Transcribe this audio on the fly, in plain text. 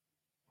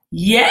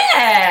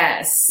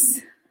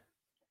Yes.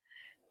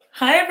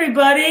 Hi,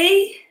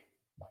 everybody.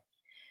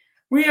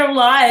 We are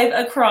live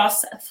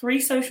across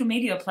 3 social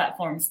media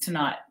platforms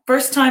tonight.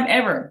 First time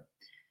ever.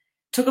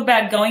 Talk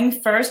about going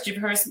first. You've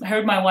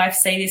heard my wife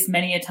say this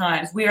many a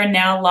times. We are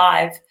now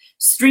live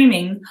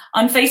streaming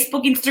on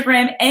Facebook,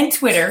 Instagram, and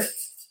Twitter.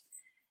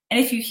 And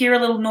if you hear a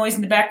little noise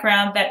in the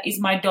background, that is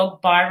my dog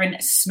Byron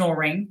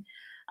snoring.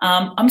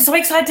 I'm so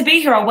excited to be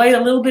here. I'll wait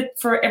a little bit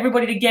for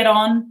everybody to get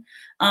on.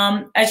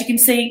 As you can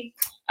see,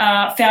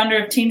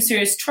 founder of Team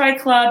Serious Tri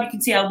Club. You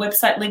can see our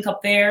website link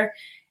up there.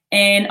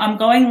 And I'm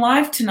going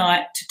live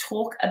tonight to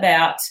talk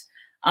about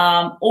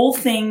all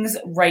things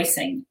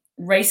racing,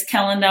 race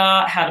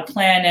calendar, how to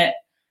plan it,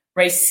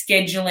 race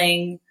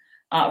scheduling,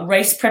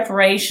 race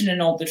preparation,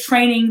 and all the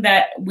training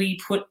that we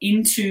put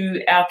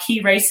into our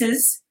key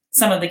races,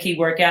 some of the key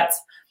workouts.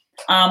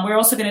 We're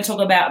also going to talk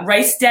about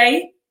race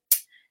day.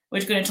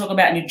 We're going to talk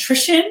about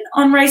nutrition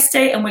on race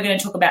day, and we're going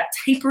to talk about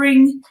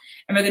tapering,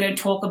 and we're going to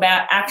talk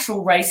about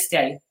actual race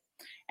day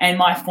and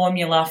my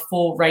formula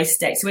for race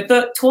day. So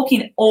we're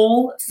talking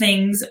all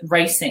things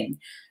racing,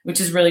 which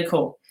is really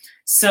cool.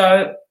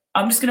 So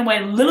I'm just going to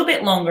wait a little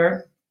bit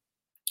longer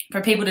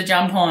for people to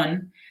jump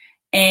on.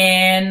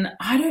 And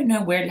I don't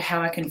know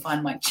how I can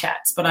find my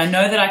chats, but I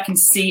know that I can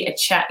see a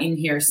chat in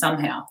here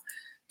somehow.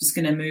 Just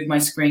going to move my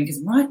screen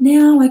because right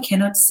now I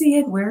cannot see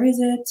it. Where is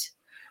it?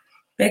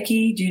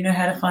 Becky, do you know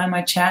how to find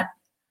my chat?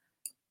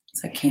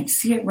 So I can't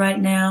see it right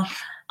now.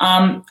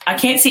 I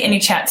can't see any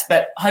chats,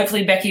 but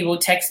hopefully Becky will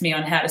text me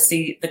on how to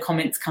see the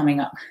comments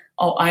coming up.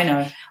 Oh, I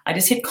know. I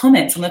just hit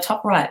comments on the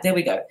top right. There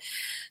we go.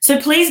 So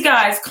please,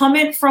 guys,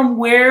 comment from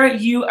where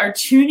you are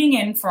tuning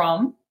in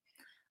from.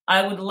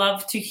 I would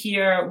love to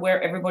hear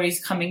where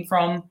everybody's coming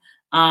from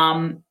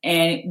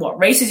and what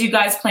races you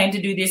guys plan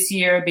to do this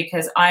year,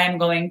 because I am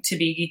going to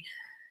be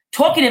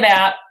talking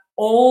about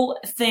all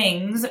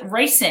things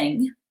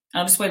racing.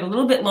 I'll just wait a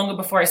little bit longer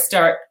before I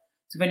start.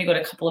 So I've only got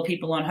a couple of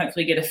people on,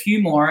 hopefully get a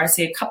few more. I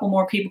see a couple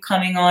more people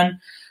coming on.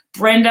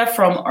 Brenda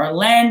from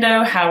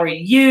Orlando, how are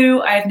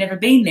you? I have never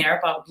been there,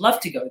 but I would love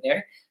to go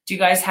there. Do you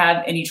guys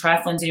have any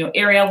triathlons in your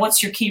area?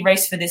 What's your key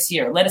race for this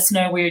year? Let us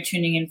know where you're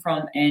tuning in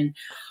from and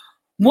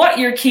what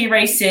your key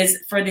race is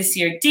for this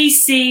year.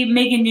 DC,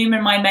 Megan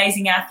Newman, my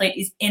amazing athlete,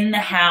 is in the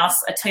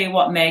house. I tell you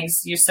what,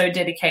 Megs, you're so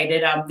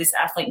dedicated. This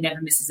athlete never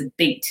misses a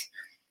beat.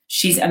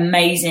 She's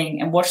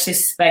amazing. And watch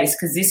this space,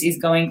 because this is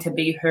going to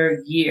be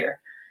her year.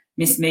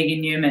 Miss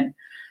Megan Newman.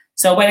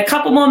 So I'll wait a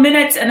couple more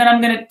minutes, and then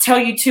I'm going to tell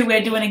you too,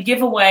 we're doing a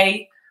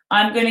giveaway.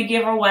 I'm going to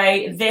give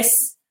away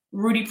this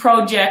Rudy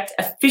Project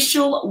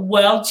official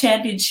World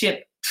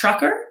Championship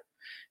trucker.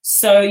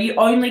 So you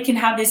only can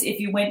have this if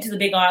you went to the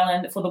Big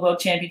Island for the World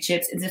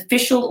Championships. It's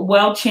official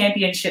World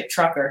Championship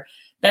trucker.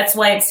 That's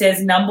why it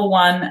says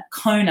 #1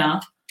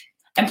 Kona.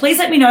 And please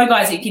let me know,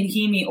 guys, that you can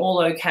hear me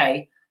all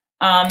okay.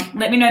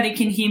 Let me know that you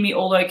can hear me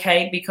all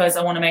okay, because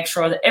I want to make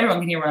sure that everyone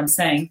can hear what I'm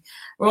saying.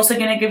 We're also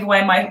going to give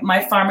away my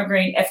Pharma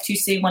Green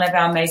F2C, one of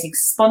our amazing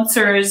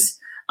sponsors.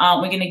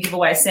 We're going to give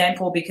away a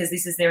sample because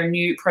this is their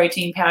new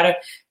protein powder.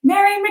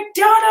 Mary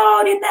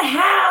McDonald in the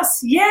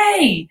house.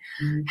 Yay.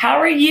 How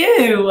are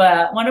you?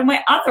 One of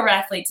my other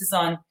athletes is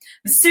on.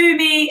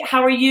 Masumi,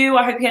 how are you?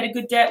 I hope you had a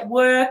good day at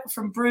work.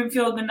 From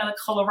Broomfield, another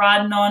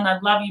Coloradan on. I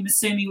love you.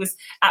 Masumi was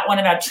at one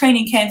of our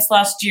training camps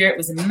last year. It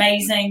was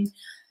amazing.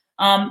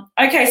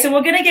 Okay, so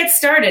we're going to get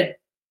started.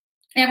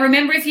 Now,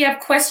 remember, if you have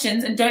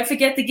questions, and don't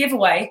forget the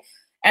giveaway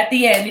at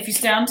the end, if you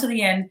stay on to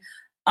the end,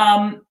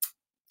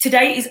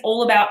 today is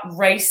all about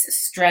race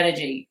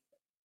strategy.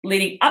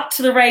 Leading up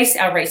to the race,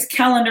 our race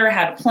calendar,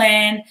 how to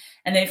plan,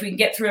 and then if we can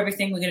get through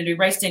everything, we're going to do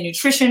race day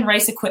nutrition,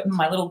 race equipment,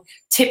 my little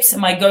tips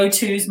and my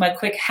go-tos, my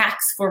quick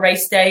hacks for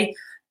race day,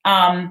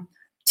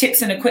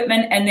 tips and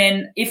equipment, and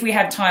then if we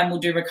have time, we'll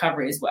do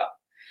recovery as well.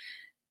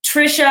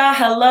 Trisha,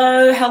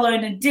 hello. Hello,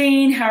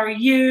 Nadine. How are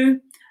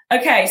you?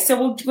 Okay, so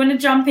we're going to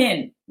jump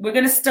in. We're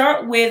going to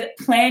start with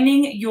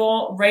planning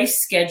your race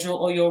schedule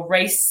or your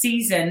race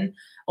season,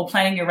 or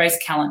planning your race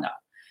calendar.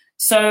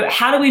 So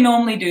how do we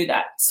normally do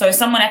that? So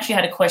someone actually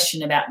had a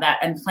question about that,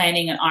 and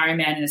planning an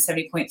Ironman and a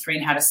 70.3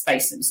 and how to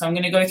space them. So I'm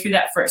going to go through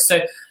that first. So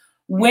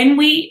when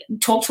we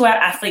talk to our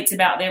athletes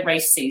about their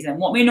race season,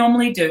 what we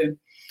normally do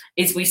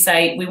is we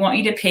say, we want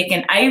you to pick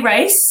an A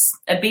race,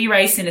 a B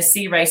race, and a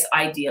C race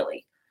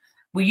ideally.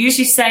 We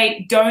usually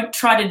say don't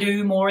try to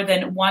do more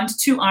than 1 to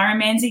 2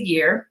 Ironmans a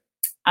year,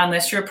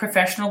 unless you're a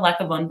professional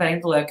like Yvonne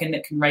van Vlerken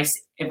that can race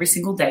every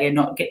single day and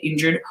not get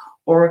injured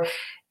or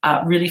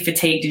really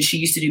fatigued. And she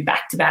used to do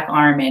back-to-back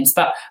Ironmans.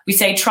 But we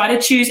say try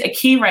to choose a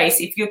key race.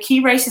 If your key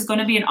race is going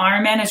to be an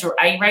Ironman as your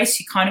A race,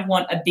 you kind of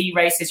want a B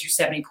race as your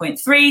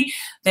 70.3,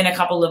 then a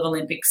couple of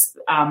Olympics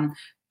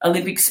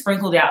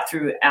sprinkled out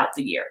throughout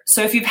the year.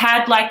 So if you've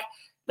had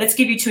let's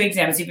give you 2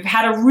 examples. If you've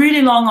had a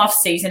really long off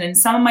season, and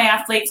some of my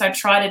athletes, I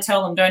try to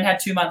tell them don't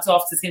have 2 months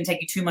off, so it's going to take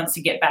you 2 months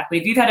to get back. But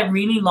if you've had a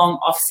really long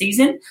off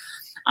season,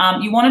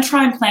 you want to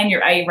try and plan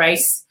your A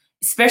race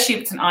especially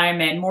if it's an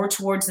Ironman, more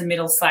towards the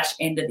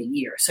middle/end of the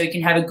year. So you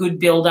can have a good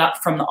build up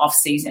from the off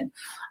season.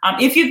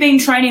 If you've been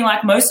training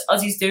like most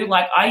Aussies do,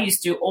 like I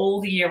used to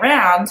all the year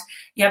round,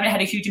 you haven't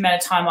had a huge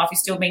amount of time off. You've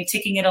still been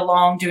ticking it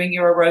along, doing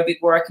your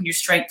aerobic work and your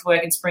strength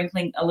work and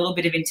sprinkling a little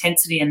bit of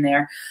intensity in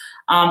there.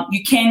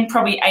 You can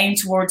probably aim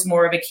towards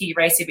more of a key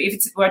race.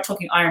 We're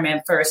talking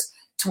Ironman first,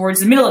 towards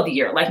the middle of the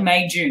year, like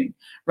May, June,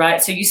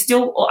 right? So you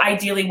still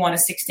ideally want a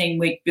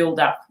 16-week build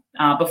up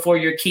before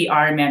your key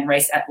Ironman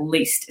race at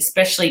least,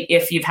 especially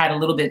if you've had a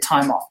little bit of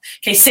time off.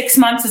 Okay, 6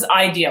 months is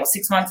ideal.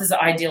 6 months is the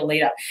ideal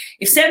lead up.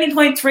 If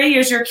 70.3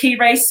 is your key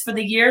race for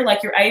the year,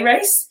 like your A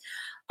race,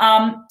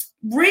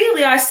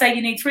 really I say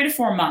you need 3 to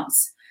 4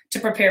 months to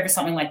prepare for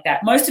something like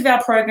that. Most of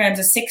our programs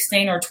are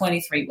 16 or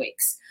 23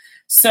 weeks.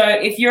 So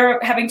if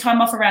you're having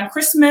time off around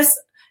Christmas,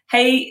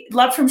 hey,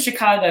 love from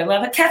Chicago,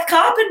 love it. Kath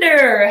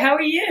Carpenter, how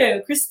are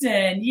you?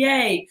 Kristen,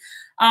 yay.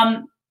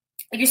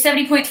 If you're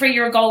 70.3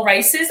 year goal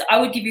races, I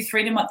would give you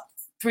 3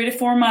 to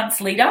 4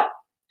 months lead up,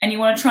 and you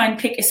want to try and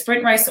pick a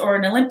sprint race or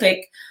an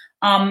Olympic,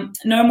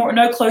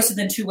 no closer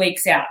than 2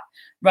 weeks out,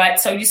 right?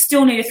 So you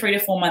still need a 3 to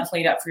 4 month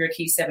lead up for your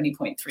key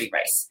 70.3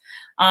 race.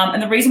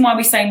 And the reason why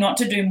we say not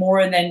to do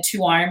more than 2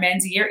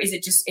 Ironmans a year is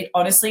it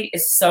honestly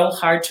is so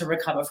hard to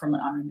recover from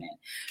an Ironman.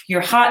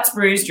 Your heart's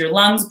bruised, your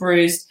lungs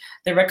bruised.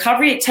 The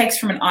recovery it takes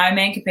from an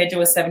Ironman compared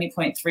to a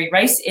 70.3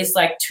 race is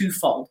like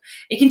twofold.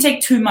 It can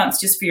take 2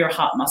 months just for your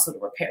heart muscle to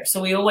repair. So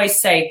we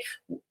always say,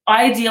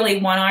 ideally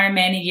 1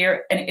 Ironman a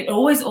year, and it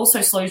always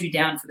also slows you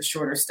down for the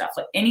shorter stuff.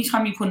 Like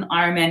anytime you put an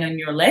Ironman on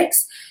your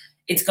legs,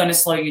 it's going to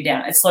slow you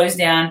down. It slows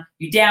down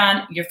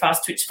your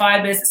fast twitch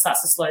fibers. It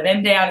starts to slow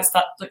them down.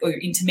 Or your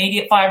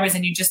intermediate fibers,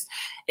 and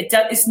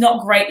it's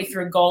not great if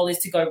your goal is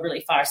to go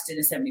really fast in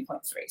a 70.3.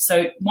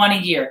 So 1 a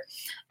year.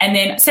 And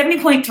then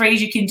 70.3s,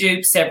 you can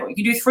do several. You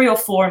can do 3 or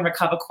 4 and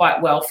recover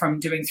quite well from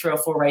doing 3 or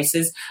 4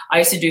 races. I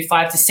used to do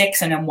 5 to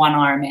 6 and then 1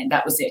 Ironman.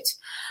 That was it.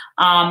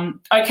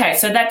 Okay,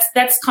 so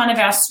that's kind of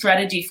our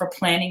strategy for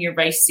planning your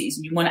race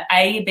season. You want to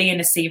A, be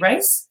in a C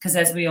race, because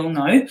as we all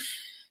know,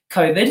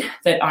 COVID,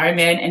 that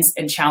Ironman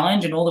and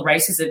Challenge and all the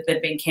races that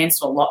have been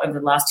cancelled a lot over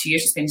the last 2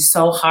 years. It's been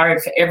so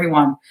hard for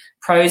everyone,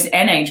 pros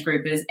and age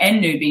groupers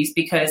and newbies,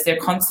 because they're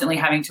constantly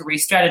having to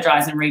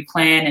re-strategize and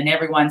replan, and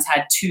everyone's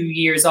had 2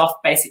 years off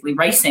basically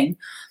racing.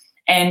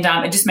 And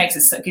it just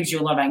gives you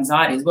a lot of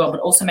anxiety as well,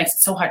 but also makes it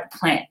so hard to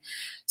plan.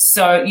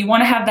 So you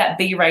want to have that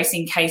B race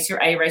in case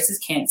your A race is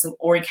cancelled,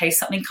 or in case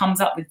something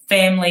comes up with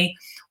family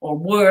or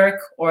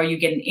work, or you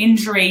get an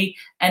injury,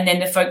 and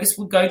then the focus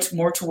will go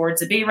more towards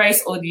the B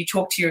race, or you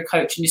talk to your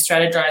coach and you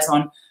strategize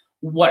on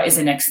what is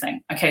the next thing.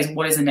 Okay, so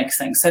what is the next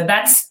thing? So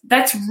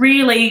that's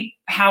really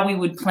how we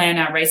would plan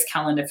our race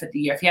calendar for the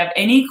year. If you have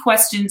any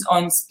questions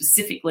on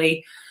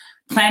specifically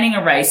planning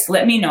a race,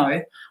 let me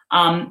know.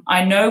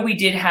 I know we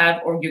did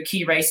have, or your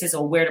key races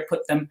or where to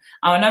put them.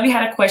 I know we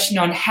had a question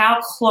on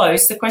how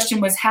close. The question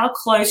was, how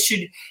close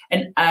should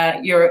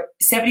your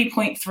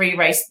 70.3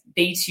 race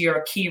be to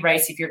your key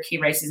race if your key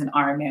race is an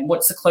Ironman?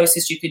 What's the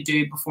closest you could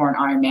do before an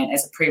Ironman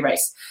as a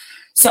pre-race?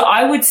 So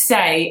I would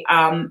say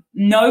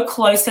no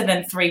closer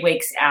than 3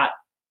 weeks out,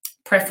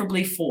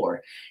 preferably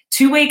 4.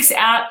 2 weeks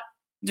out,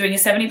 doing a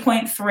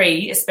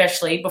 70.3,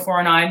 especially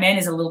before an Ironman,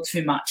 is a little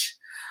too much.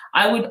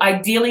 I would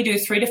ideally do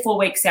 3 to 4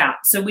 weeks out.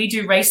 So we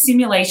do race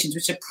simulations,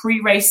 which are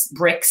pre-race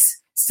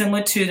bricks,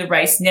 similar to the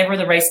race, never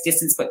the race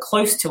distance, but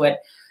close to it.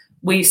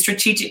 We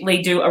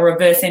strategically do a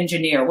reverse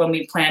engineer when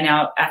we plan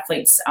our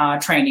athletes'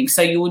 training.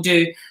 So you will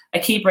do a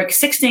key brick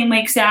 16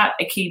 weeks out,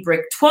 a key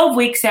brick 12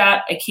 weeks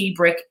out, a key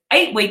brick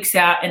 8 weeks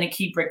out, and a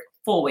key brick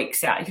 4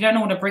 weeks out. If you don't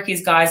know what a brick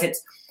is, guys,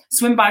 it's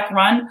swim, bike,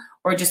 run,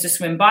 or just a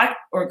swim bike,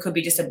 or it could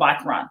be just a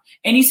bike run.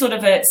 Any sort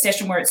of a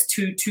session where it's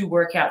two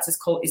workouts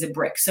is a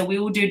brick. So we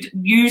will do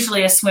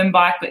usually a swim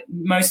bike, but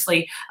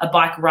mostly a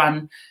bike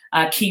run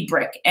key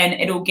brick. And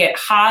it'll get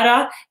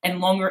harder and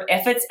longer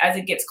efforts as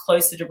it gets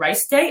closer to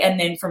race day. And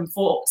then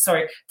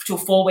till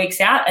 4 weeks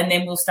out, and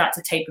then we'll start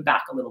to taper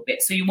back a little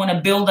bit. So you want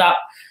to build up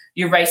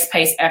your race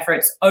pace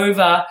efforts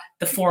over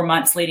the 4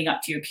 months leading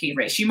up to your key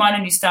race. You might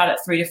only start at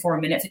 3 to 4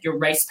 minutes at your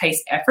race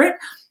pace effort.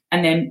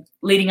 And then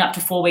leading up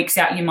to 4 weeks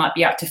out, you might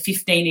be up to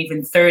 15,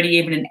 even 30,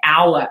 even an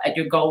hour at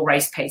your goal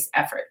race pace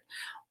effort.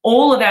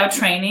 All of our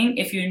training,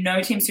 if you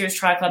know Team Serious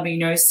Tri Club, you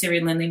know Siri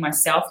Lindley,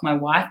 myself, my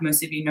wife,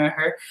 most of you know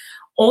her,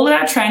 all of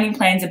our training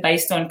plans are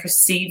based on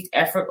perceived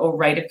effort or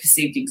rate of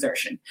perceived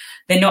exertion.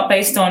 They're not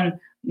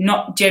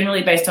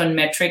generally based on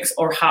metrics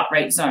or heart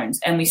rate zones.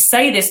 And we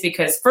say this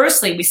because,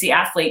 firstly, we see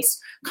athletes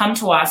come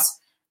to us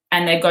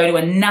and they go to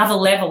another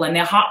level and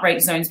their heart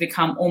rate zones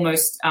become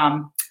almost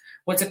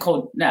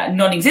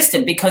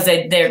non-existent, because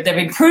they've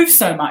improved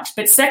so much.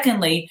 But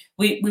secondly,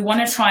 we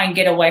want to try and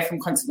get away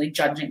from constantly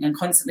judging and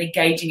constantly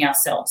gauging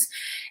ourselves.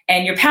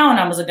 And your power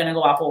numbers are going to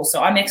go up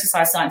also. I'm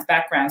exercise science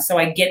background, so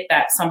I get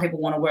that some people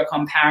want to work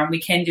on power, and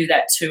we can do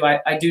that too.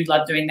 I do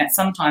love doing that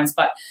sometimes,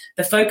 but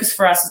the focus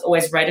for us is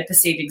always rate of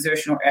perceived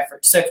exertion or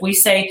effort. So if we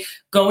say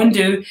go and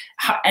do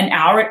an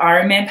hour at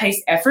Ironman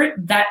pace effort,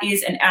 that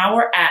is an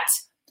hour at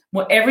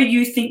whatever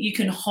you think you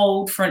can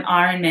hold for an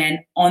Ironman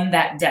on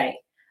that day.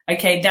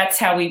 Okay, that's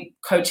how we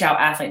coach our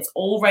athletes.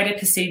 All rated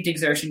perceived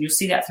exertion. You'll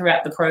see that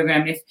throughout the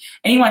program. If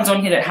anyone's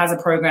on here that has a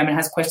program and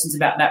has questions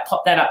about that,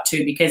 pop that up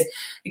too, because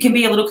it can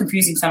be a little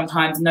confusing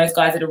sometimes. And those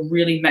guys that are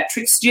really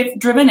metrics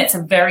driven, it's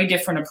a very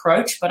different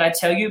approach. But I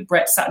tell you,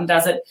 Brett Sutton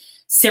does it,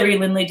 Siri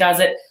Lindley does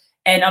it.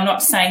 And I'm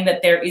not saying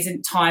that there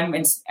isn't time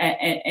and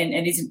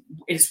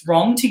it's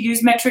wrong to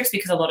use metrics,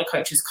 because a lot of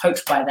coaches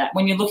coach by that.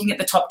 When you're looking at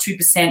the top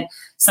 2%,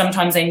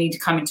 sometimes they need to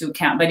come into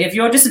account. But if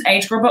you're just an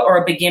age grouper or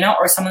a beginner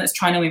or someone that's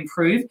trying to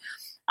improve,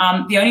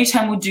 the only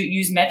time we'll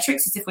use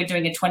metrics is if we're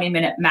doing a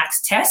 20-minute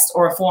max test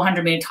or a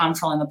 400-meter time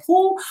trial in the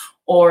pool,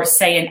 or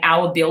say an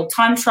hour build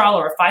time trial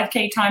or a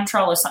 5K time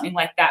trial or something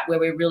like that, where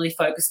we're really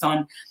focused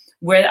on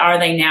where are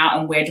they now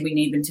and where do we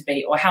need them to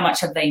be, or how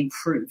much have they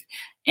improved.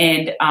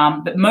 And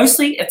but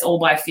mostly it's all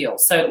by feel.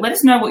 So let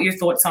us know what your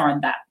thoughts are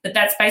on that. But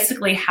that's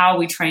basically how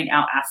we train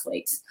our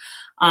athletes.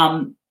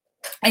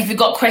 If you've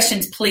got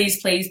questions, please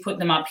put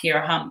them up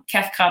here.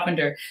 Kath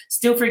Carpenter,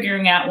 still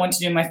figuring out when to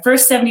do my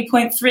first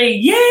 70.3.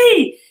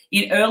 Yay!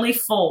 In early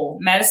fall,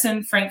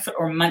 Madison, Frankfurt,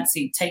 or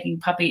Muncie, taking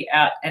puppy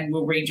out and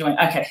we'll rejoin.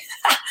 Okay,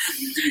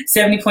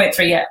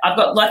 70.3. Yeah, I've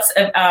got lots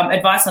of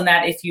advice on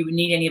that if you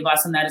need any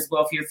advice on that as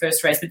well for your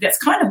first race. But that's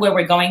kind of where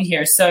we're going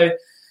here. So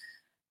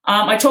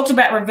I talked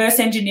about reverse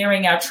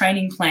engineering our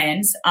training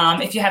plans.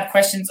 If you have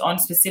questions on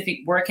specific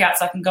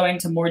workouts, I can go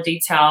into more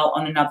detail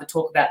on another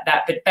talk about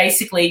that. But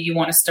basically, you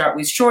want to start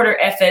with shorter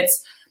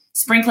efforts,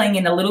 sprinkling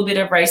in a little bit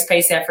of race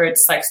pace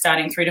efforts, like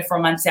starting 3 to 4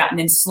 months out, and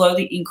then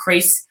slowly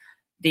increase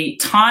the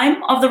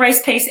time of the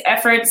race pace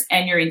efforts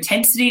and your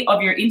intensity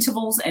of your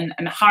intervals and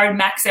hard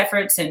max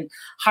efforts and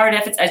hard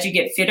efforts as you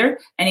get fitter,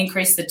 and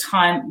increase the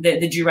time,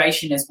 the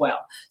duration as well.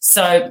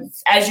 So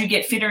as you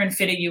get fitter and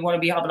fitter, you want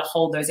to be able to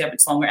hold those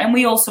efforts longer. And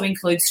we also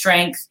include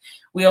strength.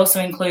 We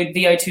also include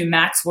VO2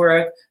 max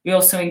work. We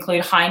also include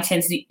high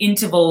intensity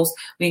intervals.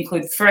 We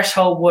include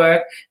threshold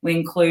work. We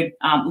include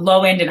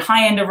low end and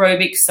high end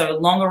aerobics, so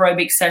long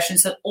aerobic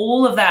sessions. So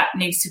all of that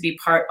needs to be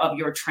part of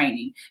your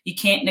training. You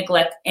can't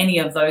neglect any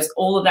of those.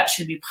 All of that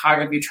should be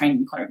part of your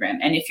training program.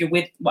 And if you're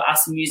with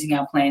us and using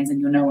our plans, then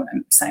you'll know what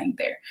I'm saying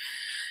there.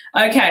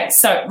 Okay,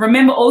 so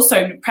remember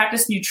also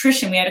practice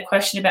nutrition. We had a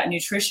question about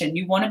nutrition.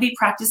 You want to be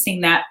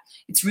practicing that.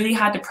 It's really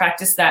hard to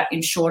practice that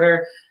in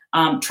shorter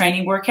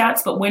training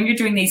workouts, but when you're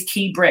doing these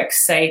key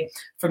bricks, say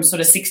from sort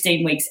of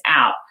 16 weeks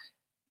out,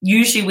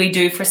 usually we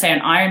do for, say, an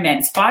Ironman,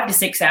 it's 5 to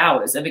 6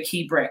 hours of a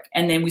key brick,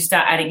 and then we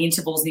start adding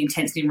intervals, the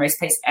intensity and race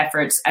pace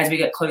efforts as we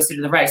get closer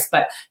to the race.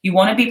 But you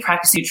want to be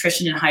practicing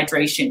nutrition and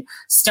hydration.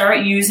 Start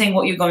using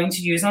what you're going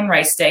to use on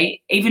race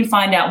day. Even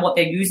find out what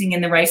they're using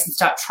in the race and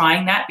start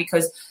trying that,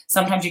 because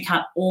sometimes you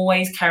can't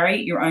always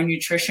carry your own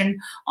nutrition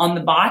on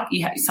the bike.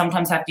 You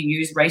sometimes have to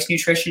use race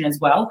nutrition as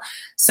well.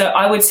 So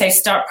I would say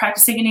start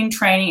practicing it in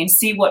training and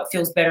see what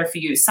feels better for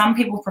you. Some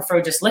people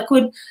prefer just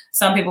liquid.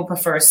 Some people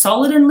prefer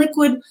solid and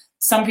liquid.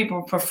 Some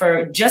people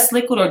prefer just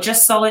liquid or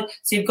just solid.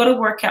 So you've got to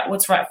work out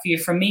what's right for you.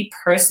 For me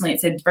personally,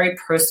 it's a very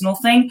personal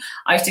thing.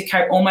 I used to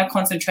carry all my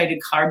concentrated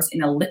carbs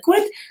in a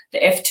liquid. The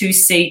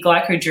F2C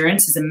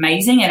Glycodurance is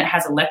amazing, and it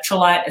has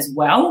electrolyte as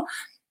well.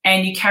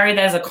 And you carry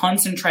that as a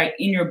concentrate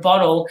in your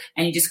bottle,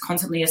 and you just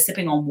constantly are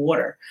sipping on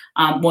water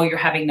while you're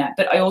having that.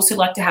 But I also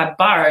like to have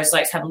bars,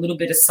 like to have a little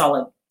bit of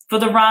solid. For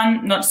the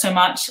run, not so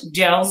much.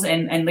 Gels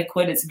and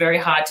liquid, it's very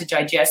hard to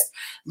digest,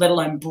 let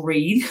alone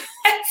breathe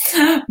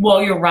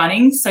while you're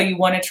running. So you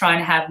want to try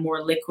and have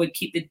more liquid,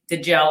 keep the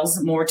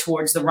gels more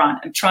towards the run.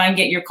 And try and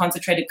get your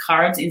concentrated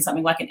carbs in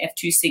something like an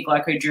F2C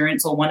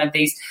Glycodurance or one of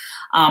these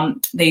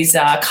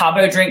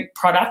carbo drink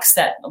products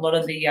that a lot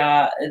of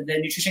the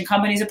nutrition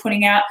companies are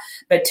putting out,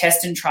 but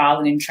test and trial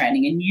and in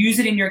training, and use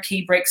it in your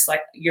key bricks.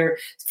 Like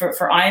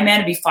for Ironman,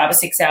 it'd be 5 or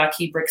 6 hour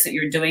key bricks that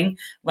you're doing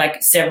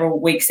like several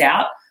weeks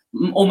out.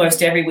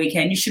 Almost every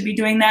weekend you should be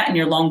doing that, and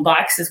your long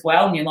bikes as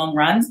well and your long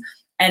runs.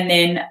 And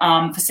then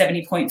for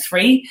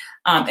 70.3,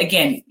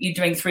 again, you're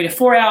doing 3 to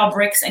 4 hour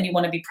bricks, and you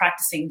want to be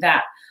practicing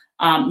that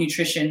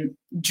nutrition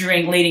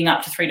leading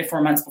up to 3 to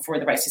 4 months before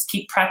the race. Just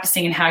keep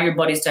practicing and how your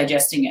body's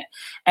digesting it.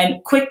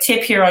 And quick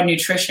tip here on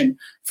nutrition.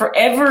 For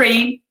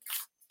every,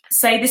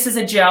 say this is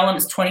a gel and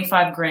it's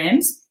 25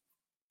 grams.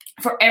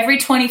 For every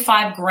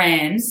 25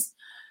 grams,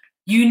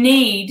 you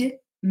need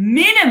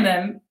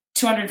minimum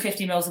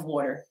 250 mils of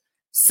water.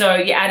 So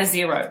you add a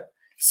 0.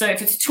 So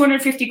if it's a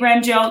 250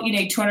 gram gel, you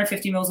need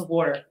 250 mils of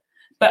water.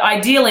 But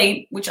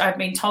ideally, which I've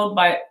been told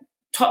by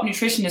top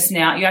nutritionists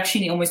now, you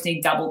actually almost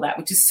need double that,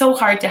 which is so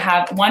hard to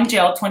have one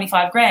gel,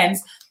 25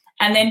 grams,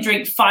 and then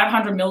drink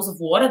 500 mils of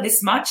water,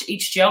 this much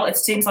each gel. It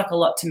seems like a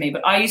lot to me,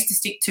 but I used to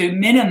stick to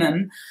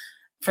minimum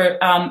for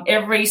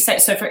every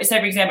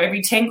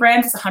 10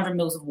 grams, it's 100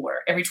 mils of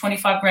water. Every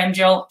 25 gram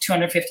gel,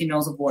 250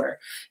 mils of water.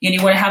 And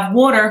you want to have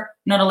water,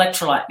 not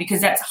electrolyte,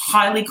 because that's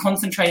highly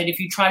concentrated. If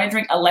you try to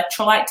drink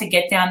electrolyte to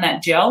get down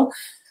that gel,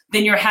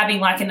 then you're having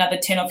like another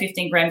 10 or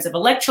 15 grams of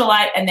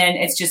electrolyte, and then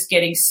it's just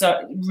getting so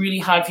really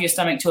hard for your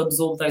stomach to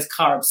absorb those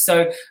carbs.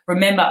 So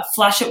remember,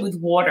 flush it with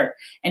water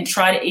and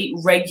try to eat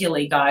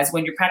regularly, guys.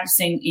 When you're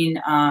practicing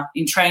in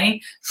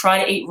training,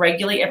 try to eat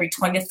regularly every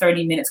 20 to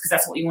 30 minutes, because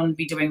that's what you want to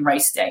be doing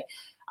race day.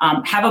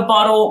 Have a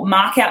bottle,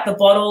 mark out the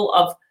bottle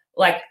of,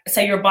 like,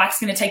 say your bike's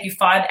going to take you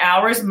 5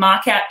 hours,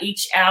 mark out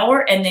each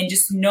hour, and then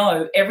just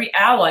know every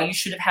hour you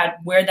should have had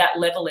where that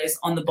level is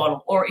on the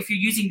bottle. Or if you're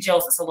using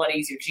gels, it's a lot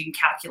easier because you can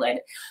calculate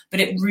it. But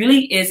it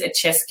really is a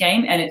chess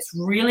game, and it's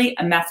really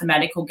a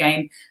mathematical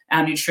game,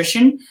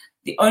 nutrition.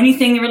 The only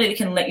thing really that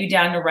can let you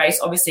down in a race,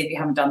 obviously if you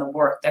haven't done the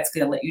work, that's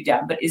going to let you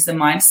down, but is the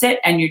mindset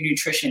and your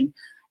nutrition.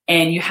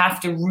 And you have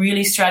to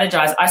really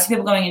strategize. I see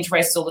people going into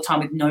races all the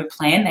time with no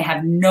plan. They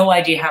have no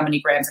idea how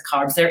many grams of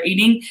carbs they're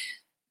eating.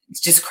 It's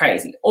just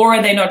crazy.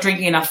 Or they're not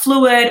drinking enough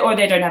fluid, or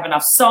they don't have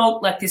enough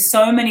salt. Like, there's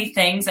so many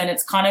things, and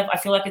it's kind of, I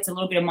feel like it's a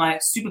little bit of my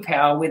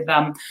superpower with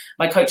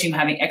my coaching,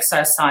 having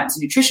exercise science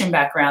and nutrition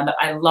background, that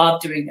I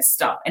love doing this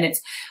stuff. And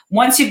it's,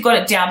 once you've got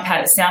it down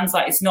pat, it sounds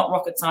like it's not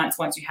rocket science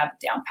once you have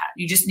it down pat.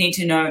 You just need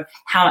to know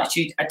how much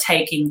you are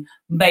taking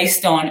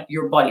based on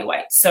your body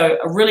weight. So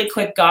a really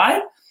quick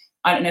guide,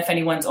 I don't know if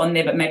anyone's on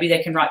there, but maybe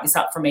they can write this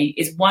up for me,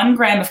 is 1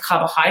 gram of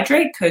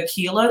carbohydrate per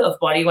kilo of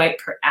body weight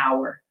per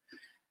hour.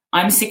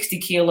 I'm 60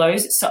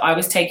 kilos, so I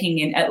was taking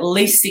in at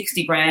least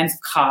 60 grams of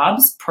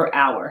carbs per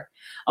hour.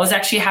 I was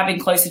actually having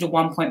closer to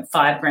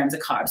 1.5 grams of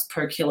carbs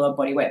per kilo of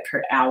body weight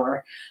per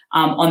hour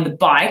on the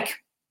bike,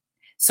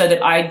 so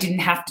that I didn't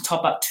have to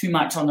top up too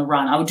much on the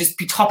run. I would just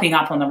be topping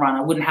up on the run.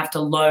 I wouldn't have to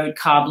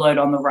carb load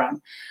on the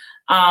run.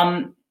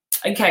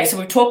 Okay, so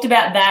we've talked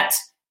about that.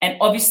 And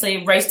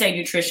obviously, race day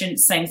nutrition,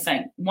 same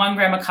thing. 1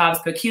 gram of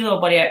carbs per kilo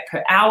of body weight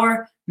per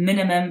hour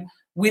minimum,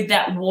 with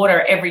that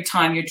water every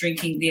time you're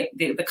drinking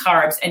the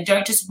carbs. And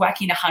don't just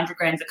whack in 100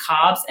 grams of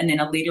carbs and then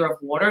a liter of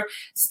water.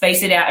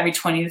 Space it out every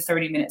 20 to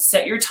 30 minutes.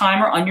 Set your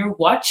timer on your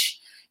watch.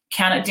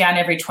 Count it down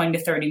every 20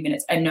 to 30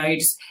 minutes. And no,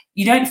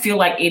 you don't feel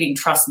like eating,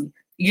 trust me.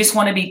 You just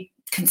want to be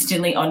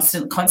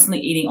constantly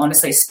eating,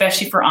 honestly,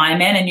 especially for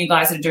Ironman. And you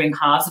guys that are doing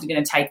halves that are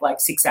going to take like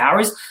 6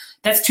 hours.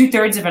 That's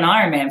 2/3 of an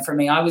Ironman for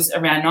me. I was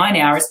around 9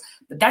 hours.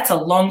 But that's a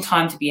long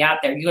time to be out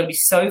there. You've got to be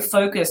so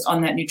focused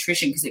on that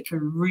nutrition because it can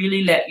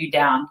really let you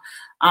down.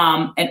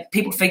 And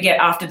people forget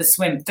after the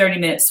swim,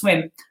 30-minute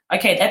swim,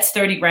 okay, that's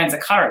 30 grams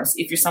of carbs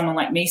if you're someone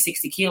like me,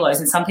 60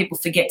 kilos, and some people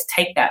forget to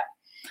take that.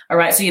 All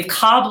right, so you've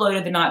carb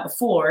loaded the night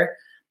before,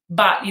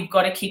 but you've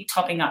got to keep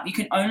topping up. You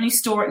can only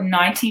store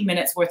 90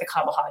 minutes worth of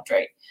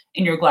carbohydrate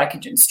in your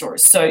glycogen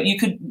stores. So you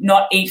could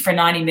not eat for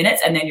 90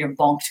 minutes and then you're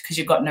bonked because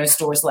you've got no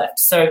stores left.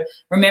 So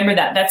remember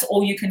that. That's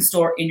all you can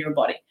store in your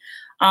body.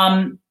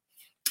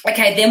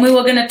 Okay, then we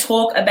were going to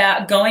talk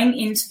about going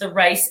into the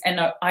race and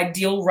an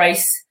ideal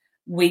race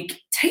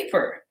week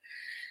taper.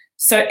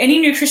 So any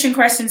nutrition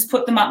questions,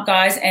 put them up,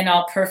 guys, and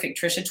perfect,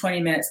 Trisha, 20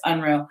 minutes,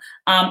 unreal.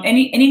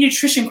 Any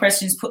nutrition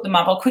questions, put them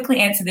up. I'll quickly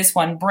answer this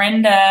one.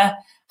 Brenda,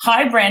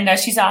 hi, Brenda.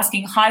 She's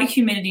asking, high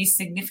humidity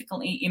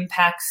significantly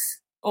impacts,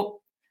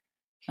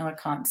 no, I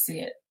can't see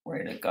it.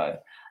 Where did it go?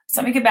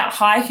 Something about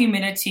high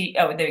humidity.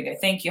 Oh, there we go.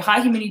 Thank you.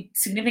 High humidity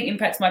significantly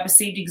impacts my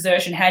perceived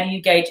exertion. How do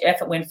you gauge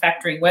effort when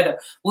factoring weather?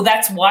 Well,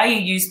 that's why you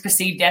use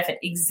perceived effort.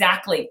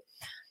 Exactly.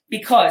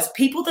 Because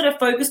people that are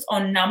focused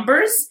on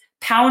numbers,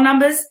 power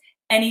numbers,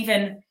 and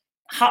even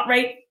heart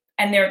rate,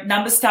 and their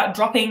numbers start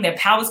dropping, their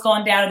power's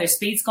gone down, or their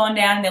speed's gone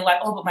down, and they're like,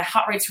 oh, but my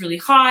heart rate's really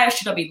high.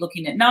 Should I be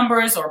looking at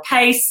numbers or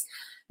pace?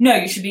 No,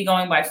 you should be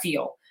going by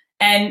feel.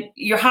 And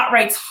your heart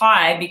rate's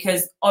high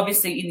because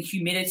obviously in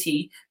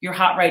humidity, your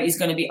heart rate is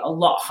going to be a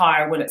lot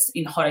higher when it's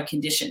in hotter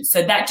conditions.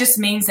 So that just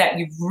means that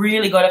you've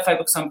really got to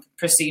focus on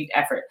perceived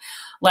effort.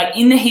 Like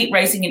in the heat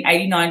racing in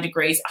 89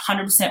 degrees,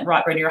 100%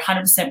 right, Brenda, you're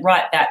 100%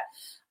 right that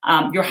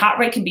your heart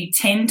rate can be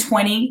 10,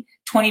 20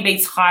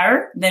 beats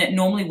higher than it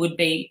normally would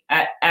be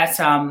at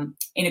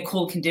in a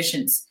cool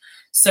conditions.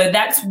 So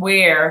that's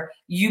where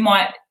you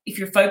might, if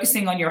you're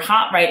focusing on your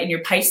heart rate and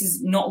your pace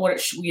is not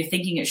what you're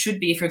thinking it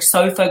should be, if you're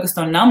so focused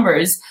on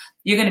numbers,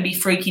 you're going to be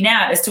freaking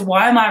out as to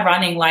why am I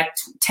running like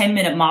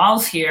 10-minute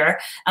miles here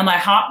and my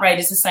heart rate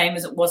is the same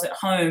as it was at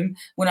home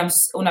when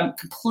I'm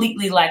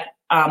completely like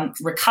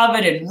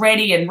recovered and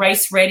ready and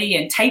race ready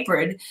and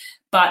tapered,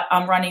 but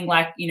I'm running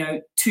like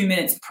 2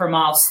 minutes per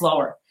mile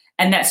slower.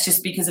 And that's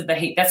just because of the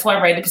heat. That's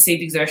why rate of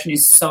perceived exertion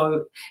is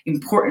so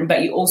important.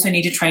 But you also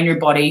need to train your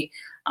body.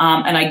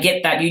 And I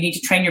get that. You need to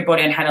train your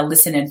body on how to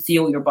listen and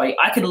feel your body.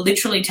 I could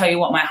literally tell you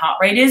what my heart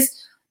rate is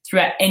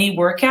throughout any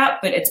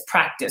workout, but it's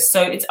practice.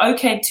 So it's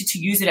okay to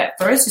use it at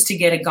first just to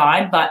get a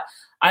guide. But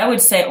I would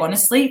say,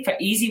 honestly, for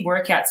easy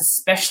workouts,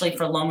 especially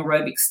for long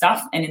aerobic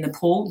stuff and in the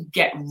pool,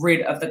 get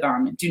rid of the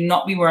Garmin. Do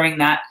not be wearing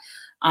that.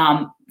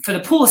 For the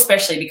pool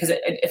especially, because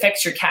it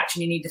affects your catch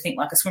and you need to think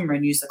like a swimmer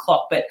and use the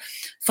clock. But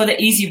for the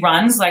easy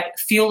runs,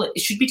 it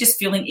should be just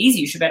feeling easy.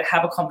 You should be able to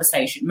have a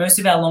conversation. Most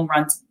of our long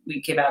runs, we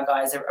give our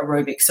guys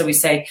aerobic. So we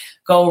say,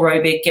 go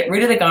aerobic, get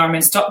rid of the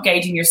Garmin, stop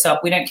gauging yourself.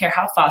 We don't care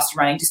how fast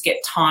you're running, just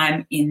get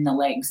time in the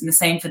legs. And the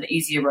same for the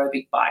easy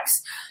aerobic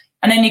bikes.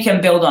 And then you can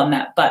build on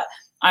that. But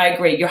I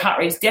agree, your heart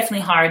rate is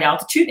definitely higher at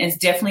altitude and it's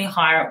definitely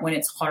higher when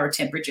it's hotter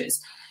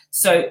temperatures.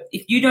 So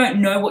if you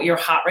don't know what your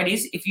heart rate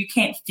is, if you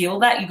can't feel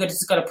that, you've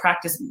just got to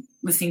practice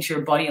listening to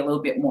your body a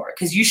little bit more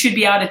because you should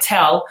be able to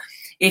tell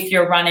if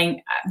you're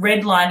running,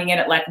 redlining it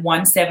at like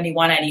 170,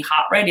 180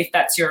 heart rate, if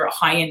that's your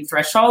high-end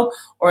threshold,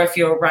 or if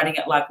you're running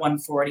at like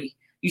 140.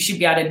 You should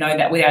be able to know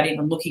that without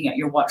even looking at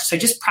your watch. So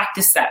just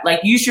practice that. Like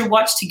use your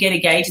watch to get a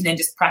gauge and then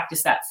just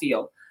practice that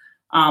feel.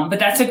 But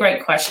that's a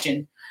great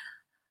question.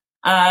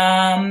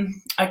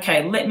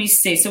 Okay, let me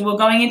see. So we're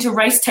going into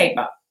race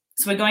taper.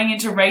 So we're going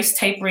into race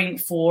tapering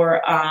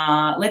for,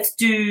 let's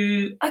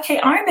do, okay,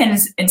 Ironman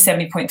and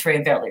 70.3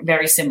 are very,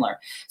 very similar.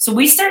 So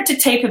we start to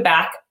taper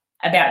back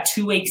about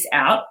 2 weeks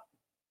out.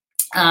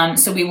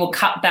 So we will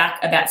cut back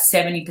about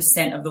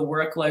 70% of the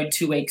workload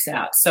 2 weeks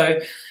out. So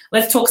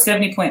let's talk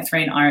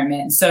 70.3 in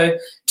Ironman. So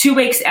 2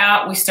 weeks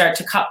out, we start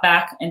to cut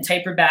back and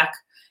taper back,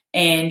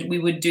 and we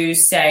would do,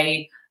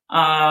 say,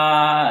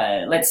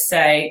 let's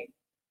say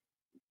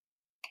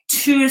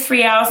 2 to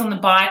 3 hours on the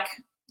bike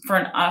for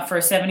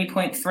a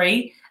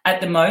 70.3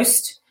 at the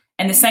most.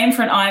 And the same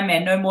for an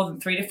Ironman, no more than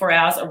 3 to 4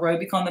 hours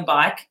aerobic on the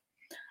bike.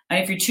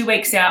 And if you're 2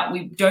 weeks out,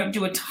 we don't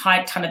do a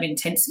high ton of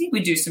intensity.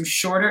 We do some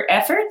shorter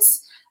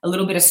efforts, a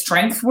little bit of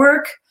strength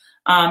work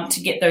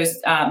to get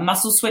those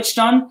muscles switched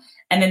on.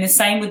 And then the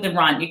same with the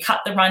run. You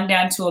cut the run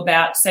down to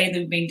about, say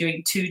they've been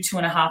doing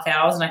 2.5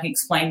 hours, and I can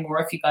explain more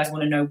if you guys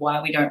want to know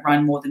why we don't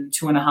run more than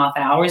 2.5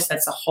 hours.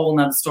 That's a whole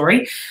nother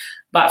story.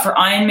 But for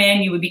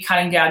Ironman, you would be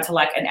cutting down to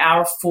like an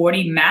hour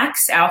 40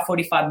 max, hour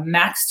 45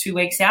 max 2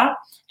 weeks out.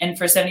 And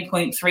for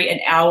 70.3, an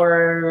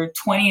hour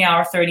 20,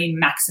 hour 30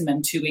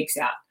 maximum 2 weeks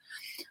out.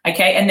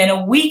 Okay, and then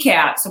a week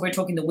out, so we're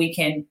talking the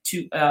weekend,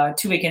 2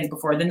 weekends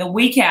before, then the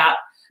week out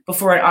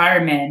before an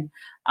Ironman,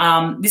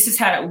 this is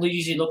how it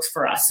usually looks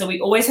for us. So we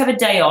always have a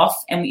day off,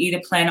 and we either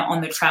plan it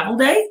on the travel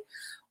day,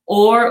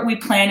 or we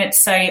plan it,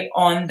 say,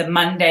 on the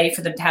Monday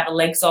for them to have a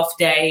legs off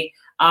day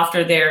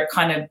after their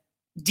kind of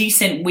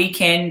decent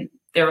weekend.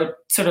 They're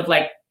sort of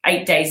like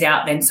 8 days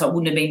out then, so it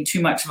wouldn't have been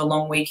too much of a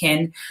long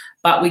weekend.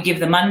 But we give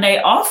the Monday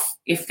off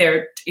if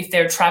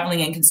they're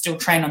traveling and can still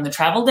train on the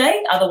travel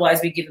day. Otherwise,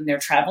 we give them their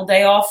travel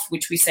day off,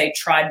 which we say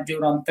try to do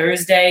it on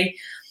Thursday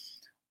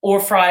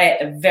or Friday at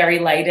the very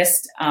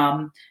latest.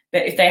 But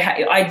if they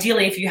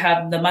ideally, if you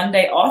have the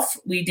Monday off,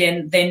 we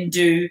then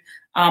do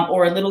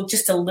or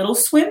just a little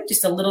swim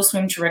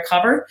to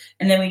recover,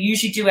 and then we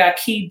usually do our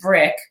key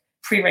brick,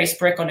 pre-race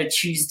brick, on a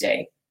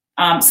Tuesday.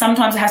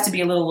 Sometimes it has to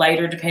be a little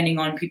later depending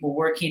on people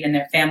working and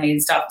their family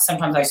and stuff.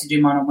 Sometimes I used to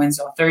do mine on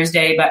Wednesday or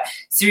Thursday, but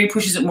Siri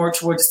pushes it more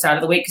towards the start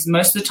of the week because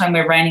most of the time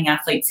we're reining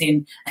athletes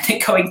in and they're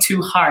going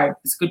too hard.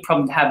 It's a good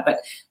problem to have, but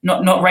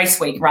not race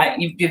week, right?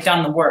 You've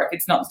done the work.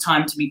 It's not the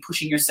time to be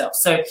pushing yourself.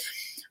 So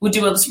we'll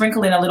do a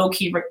sprinkle in a little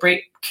key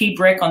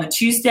brick on the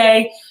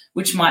Tuesday,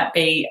 which might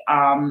be,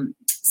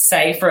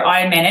 say, for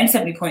Ironman and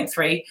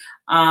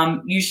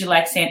 70.3, usually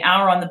like, say, an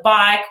hour on the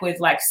bike with,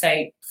 like,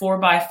 say, 4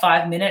 by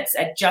 5 minutes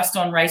at just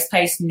on race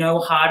pace, no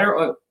harder,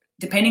 or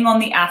depending on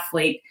the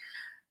athlete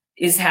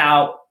is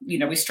how,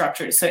 we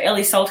structure it. So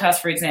Ellie Salthouse,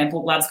 for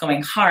example, loves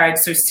going hard.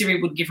 So Siri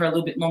would give her a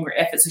little bit longer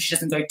effort so she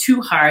doesn't go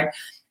too hard.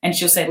 And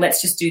she'll say,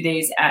 let's just do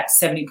these at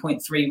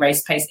 70.3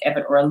 race pace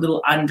effort or a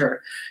little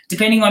under,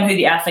 depending on who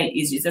the athlete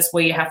is. That's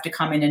where you have to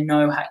come in and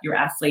know your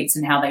athletes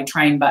and how they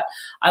train. But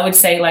I would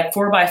say like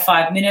 4 by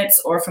 5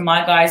 minutes, or for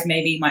my guys,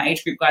 maybe my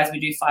age group guys, we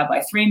do 5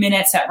 by 3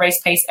 minutes at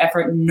race pace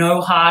effort, no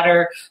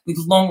harder, with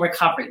long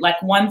recovery,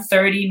 like 1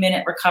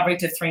 30-minute recovery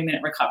to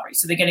 3-minute recovery.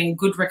 So they're getting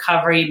good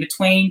recovery in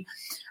between.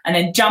 And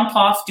then jump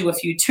off, do a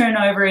few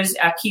turnovers.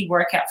 Our key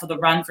workout for the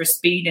run for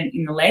speed and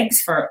in the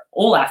legs for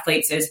all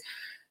athletes is,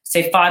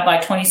 say, 5 by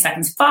 20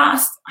 seconds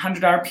fast,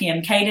 100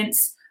 RPM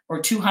cadence, or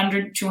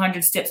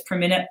 200 steps per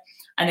minute,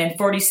 and then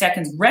 40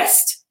 seconds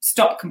rest,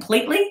 stop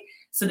completely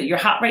so that your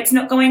heart rate's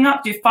not going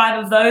up. Do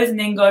 5 of those and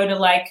then go to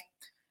like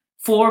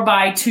 4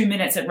 by 2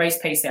 minutes at race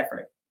pace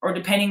effort. Or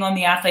depending on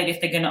the athlete, if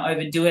they're going to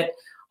overdo it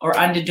or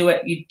underdo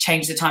it, you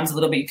change the times a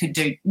little bit. You could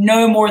do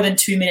no more than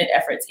 2-minute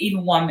efforts,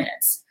 even 1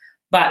 minute.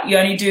 But you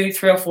only do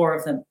 3 or 4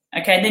 of them.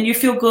 Okay, then you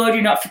feel good.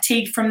 You're not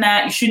fatigued from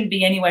that. You shouldn't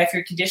be anyway if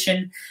you're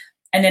conditioned.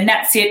 And then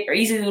that's it. Or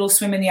easy little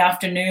swim in the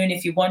afternoon.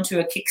 If you want to,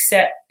 a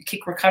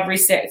kick recovery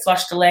set,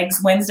 flush the legs.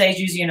 Wednesday's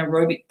usually an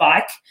aerobic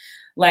bike,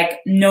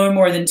 like no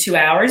more than 2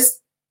 hours.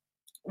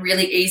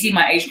 Really easy.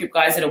 My age group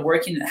guys that are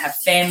working, that have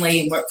family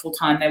and work full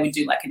time, they would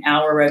do like an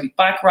hour aerobic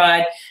bike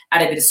ride,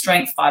 add a bit of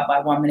strength, 5 by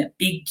 1 minute,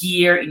 big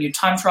gear in your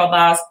time trial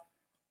bars.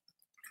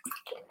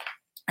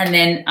 And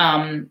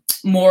then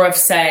more of,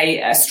 say,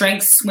 a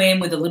strength swim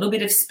with a little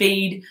bit of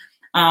speed.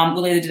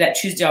 We'll either do that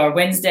Tuesday or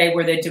Wednesday,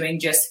 where they're doing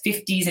just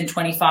 50s and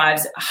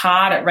 25s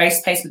hard at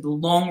race pace with a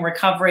long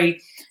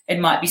recovery. It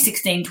might be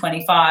 16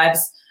 25s,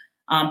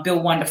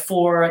 build 1 to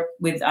 4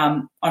 with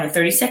on a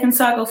 30-second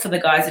cycle for the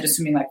guys that are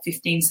swimming like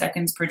 15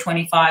 seconds per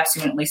 25. So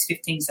you want at least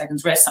 15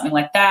 seconds rest, something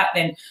like that.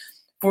 Then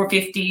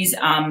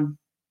 450s,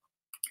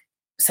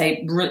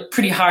 say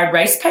pretty hard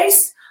race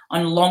pace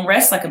on a long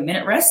rest, like a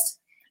minute rest.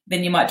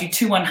 Then you might do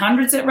 2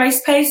 100s at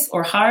race pace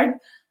or hard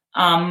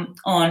on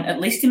at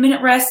least a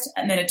minute rest,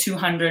 and then a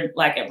 200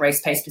 like at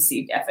race pace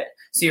perceived effort.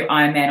 So your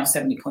Ironman or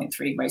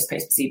 70.3 race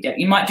pace perceived effort.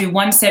 You might do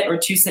 1 set or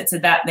 2 sets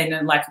of that,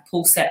 then like a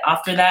pull set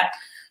after that,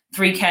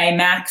 3K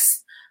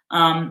max,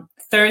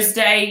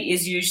 Thursday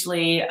is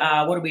usually,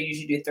 what do we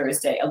usually do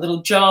Thursday? A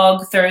little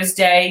jog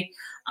Thursday.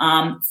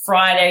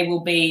 Friday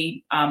will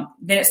be,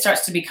 then it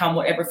starts to become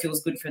whatever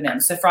feels good for them.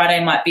 So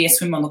Friday might be a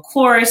swim on the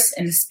course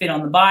and a spin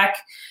on the bike.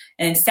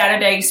 And then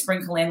Saturday,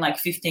 sprinkle in like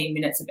 15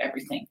 minutes of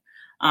everything,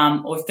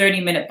 or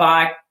 30-minute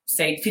bike,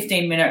 say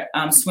 15-minute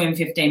swim,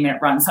 15-minute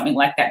run, something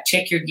like that.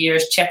 Check your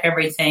gears, check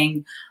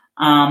everything.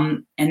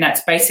 And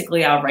that's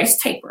basically our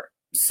race taper.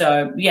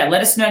 So, yeah,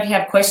 let us know if you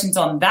have questions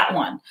on that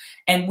one.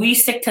 And we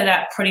stick to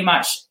that pretty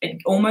much. It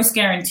almost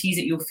guarantees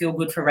that you'll feel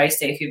good for race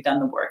day if you've done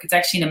the work. It's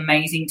actually an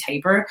amazing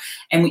taper.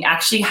 And we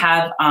actually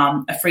have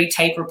a free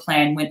taper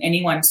plan when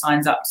anyone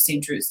signs up to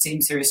Team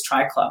Serious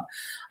Tri Club.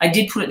 I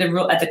did put it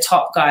at the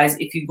top, guys,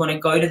 if you want to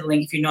go to the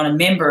link, if you're not a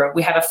member,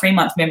 we have a free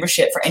month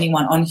membership for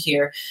anyone on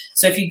here.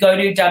 So if you go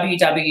to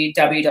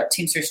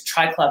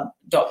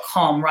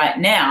www.teamserioustriclub.com right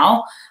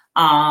now,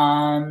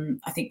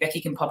 I think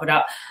Becky can pop it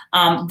up.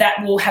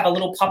 That will have a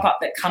little pop-up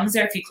that comes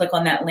there if you click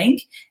on that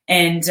link,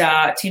 and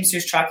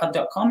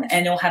teamserioustriclub.com,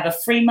 and it'll have a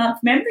free month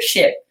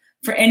membership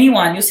for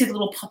anyone. You'll see the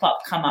little pop-up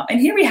come up. And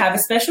here we have a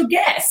special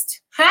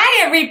guest.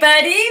 Hi,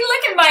 everybody.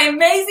 Look at my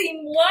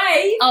amazing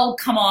wife. Oh,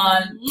 come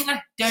on.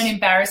 Don't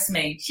embarrass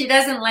me. She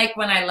doesn't like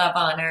when I love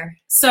on her.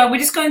 So we're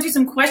just going through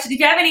some questions. If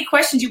you have any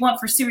questions you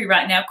want for Siri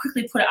right now,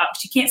 quickly put it up.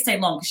 She can't stay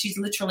long because she's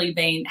literally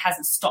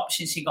hasn't stopped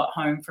since she got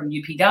home from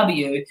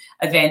UPW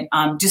event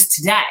just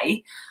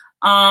today.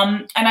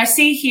 And I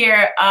see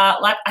here,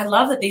 I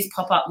love that these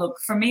pop up. Look,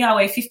 for me, I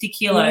weigh 50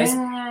 kilos.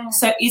 Yeah.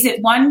 So is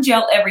it one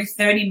gel every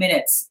 30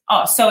 minutes?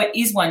 Oh, so it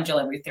is one gel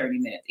every 30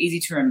 minutes.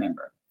 Easy to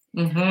remember.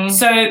 Mm-hmm.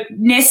 So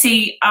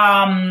Nessie,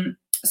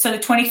 so the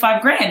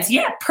 25 grams.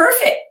 Yeah,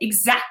 perfect.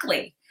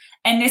 Exactly.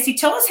 And Nessie,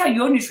 tell us how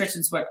your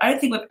nutritions work. I don't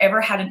think we've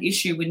ever had an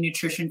issue with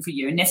nutrition for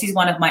you. Nessie's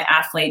one of my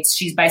athletes.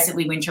 She's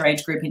basically wins her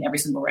age group in every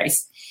single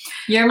race.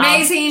 You're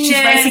amazing,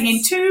 She's racing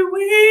in 2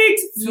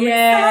 weeks. So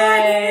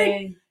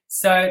yay.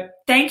 So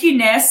thank you,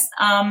 Ness.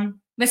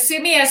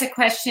 Masumi has a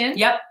question.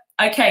 Yep.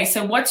 Okay,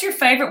 so what's your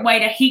favorite way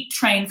to heat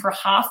train for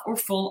half or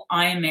full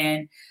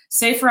Ironman?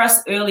 Say for us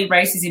early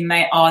races in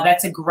May. Oh,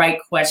 that's a great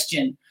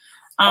question.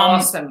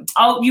 Awesome.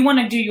 You want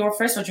to do your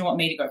first, or do you want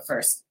me to go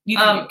first? You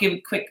can give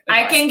a quick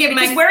advice. I can give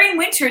because we're in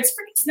winter. It's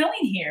freaking snowing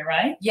here,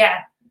 right?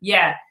 Yeah.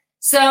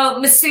 So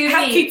Masumi.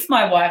 How cute's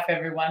my wife,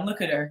 everyone?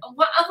 Look at her.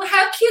 Well,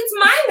 how cute's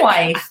my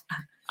wife?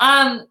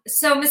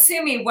 So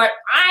Masumi, what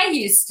I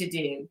used to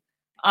do,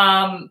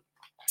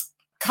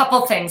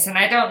 couple things, and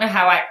I don't know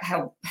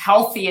how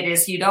healthy it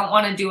is. You don't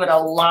want to do it a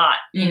lot,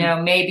 you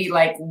know, maybe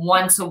like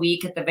once a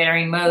week at the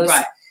very most.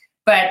 Right.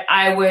 But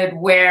I would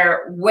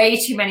wear way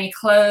too many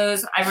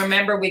clothes. I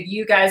remember with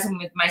you guys and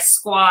with my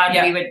squad,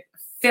 we would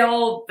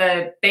fill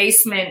the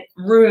basement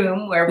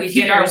room where we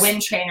did our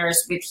wind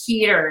trainers with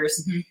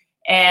heaters,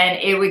 and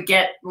it would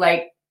get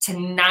like to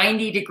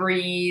 90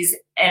 degrees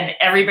and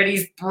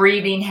everybody's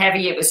breathing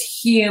heavy. It was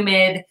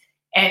humid,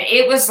 and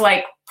it was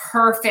like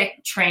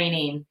perfect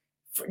training.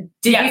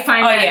 Did you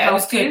find that it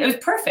was good. It was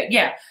perfect,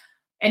 yeah.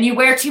 And you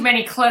wear too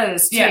many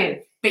clothes, too.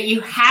 But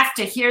you have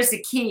to, here's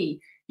the key.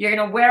 You're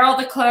going to wear all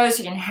the clothes.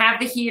 You're going to have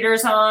the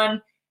heaters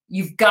on.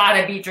 You've got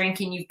to be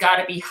drinking. You've got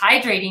to be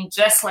hydrating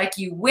just like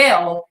you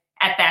will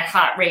at that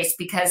hot race.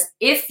 Because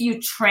if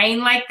you train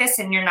like this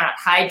and you're not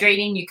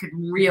hydrating, you could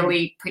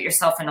really put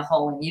yourself in a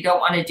hole. And you don't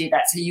want to do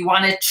that. So you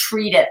want to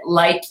treat it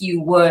like you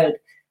would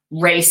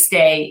race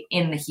day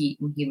in the heat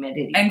and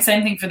humidity. And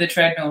same thing for the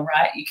treadmill,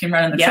 right? You can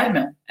run on the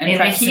treadmill and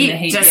practice in the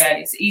heat.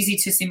 It's easy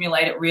to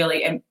simulate it,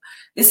 really. And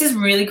this is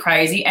really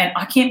crazy. And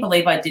I can't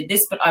believe I did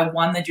this, but I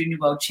won the Junior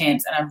World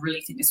Champs. And I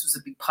really think this was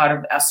a big part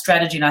of our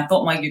strategy. And I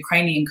thought my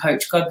Ukrainian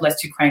coach, God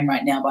bless Ukraine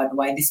right now, by the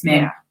way, this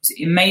man was an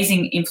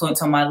amazing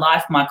influence on my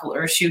life. Michael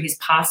Urshu, he's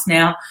passed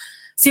now.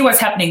 See what's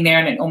happening there,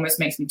 and it almost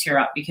makes me tear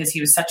up because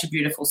he was such a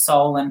beautiful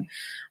soul, and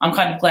I'm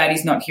kind of glad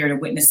he's not here to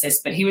witness this.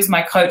 But he was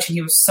my coach, and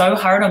he was so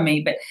hard on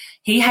me. But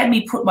he had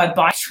me put my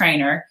bike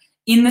trainer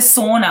in the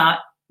sauna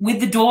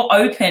with the door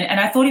open, and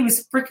I thought he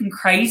was freaking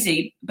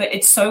crazy. But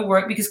it so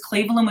worked because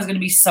Cleveland was going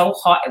to be so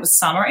hot. It was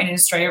summer, and in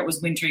Australia it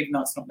was winter, even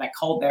though it's not that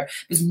cold there.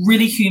 It was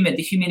really humid.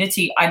 The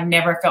humidity, I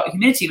never felt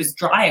humidity. It was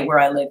dry where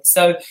I lived.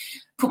 So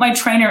put my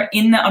trainer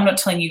in I'm not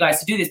telling you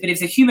guys to do this, but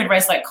if it's a humid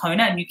race like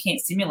Kona and you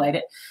can't simulate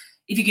it,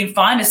 if you can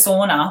find a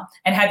sauna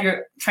and have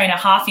your trainer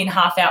half in,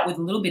 half out with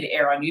a little bit of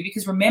air on you,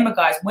 because remember,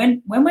 guys,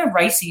 when we're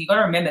racing, you got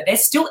to remember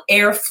there's still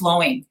air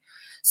flowing.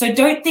 So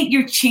don't think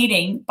you're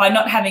cheating by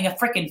not having a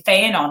freaking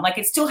fan on. Like,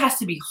 it still has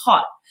to be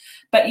hot,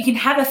 but you can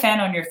have a fan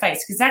on your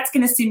face because that's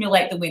going to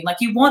simulate the wind. Like,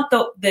 you want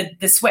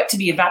the sweat to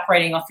be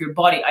evaporating off your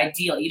body,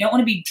 ideally. You don't want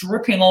to be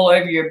dripping all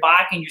over your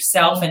bike and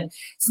yourself. And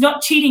it's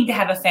not cheating to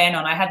have a fan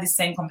on. I had this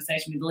same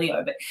conversation with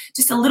Leo, but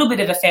just a little bit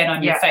of a fan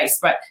on your face,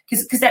 right?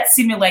 Because that's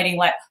simulating,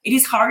 like, it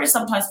is harder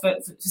sometimes for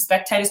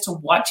spectators to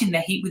watch in the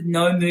heat with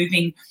no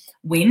moving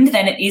wind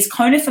than it is.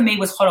 Kona for me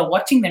was hotter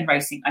watching than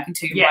racing. I can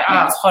tell you right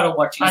now, it was hotter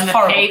watching. On it's the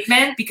horrible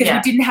pavement? because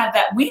we didn't have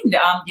that wind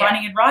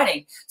running and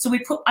riding. So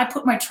I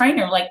put my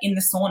trainer like in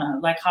the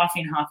sauna, like half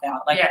in, half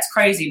out. Like it's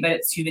crazy, but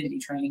it's humidity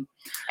training.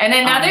 And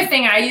another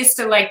thing I used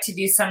to like to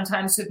do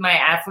sometimes with my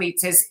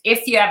athletes is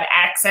if you have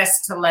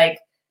access to like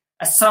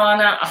a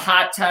sauna, a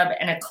hot tub,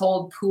 and a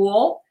cold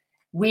pool,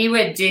 we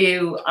would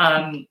do,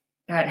 God,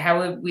 how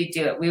would we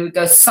do it? We would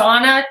go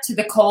sauna to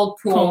the cold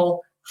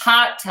pool,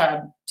 hot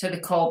tub to the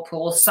cold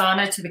pool,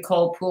 sauna to the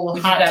cold pool,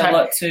 hot tub. A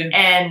lot too.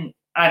 And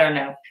I don't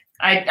know.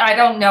 I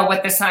don't know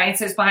what the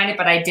science is behind it,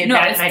 but I did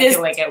that and I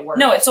feel like it works.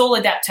 No, it's all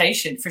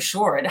adaptation for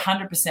sure. It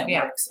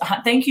 100% works.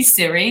 Thank you,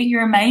 Siri.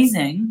 You're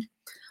amazing.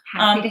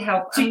 Happy to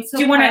help. Do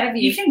you want to?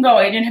 You can go.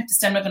 You don't have to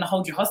stand. I'm not going to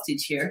hold you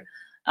hostage here.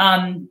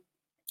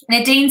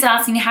 Nadine's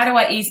asking, how do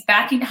I ease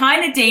back in? Hi,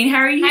 Nadine. How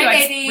are you? Hi, I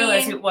Nadine.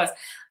 realized who it was.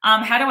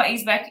 How do I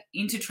ease back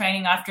into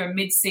training after a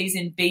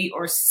mid-season B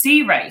or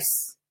C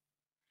race?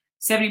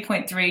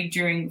 70.3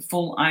 during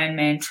full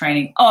Ironman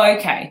training. Oh,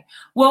 okay.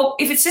 Well,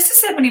 if it's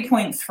just a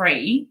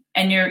 70.3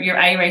 and your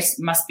A race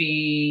must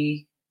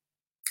be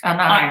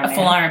a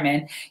full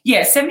Ironman.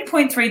 Yeah,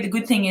 70.3. The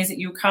good thing is that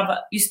you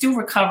still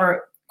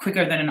recover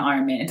quicker than an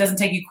Ironman. It doesn't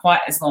take you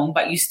quite as long,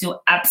 but you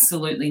still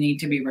absolutely need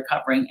to be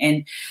recovering.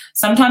 And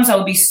sometimes I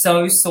would be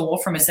so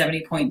sore from a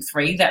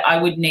 70.3 that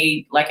I would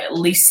need like at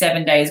least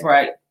 7 days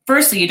where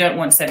firstly, you don't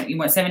want 7. You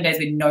want 7 days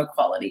with no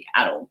quality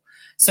at all.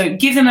 So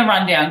give them a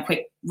rundown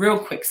real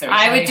quick. So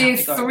I would do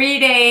 3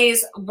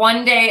 days,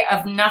 1 day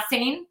of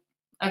nothing.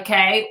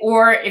 Okay.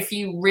 Or if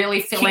you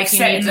really feel like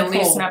you need to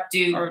loosen up,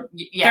 do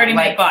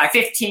 30-minute bike,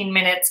 15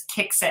 minutes,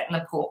 kick set in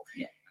the pool.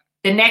 Yeah.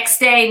 The next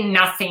day,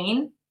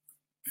 nothing.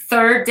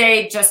 Third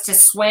day, just to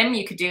swim.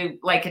 You could do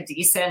like a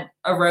decent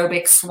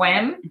aerobic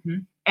swim. Mm-hmm.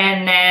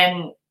 And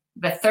then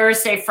the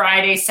Thursday,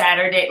 Friday,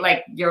 Saturday,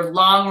 like your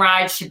long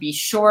ride should be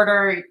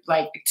shorter,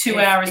 like 2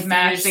 hours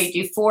max.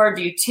 Usually do 4,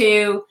 do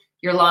 2.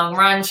 Your long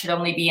run should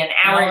only be an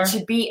hour. It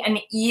should be an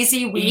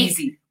easy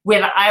week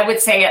with, I would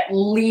say, at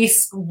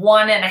least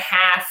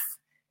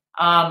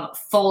 1.5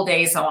 full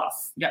days off.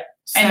 Yep.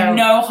 So, and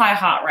no high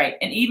heart rate.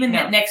 And even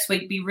that next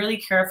week, be really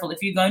careful.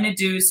 If you're going to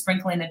do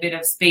sprinkling a bit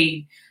of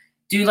speed,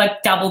 do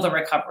like double the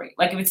recovery.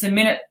 Like if it's a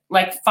minute,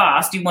 like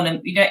fast, you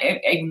don't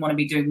even want to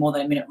be doing more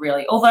than a minute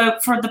really. Although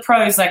for the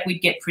pros, like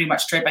we'd get pretty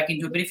much straight back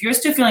into it. But if you're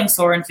still feeling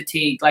sore and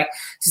fatigued, like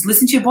just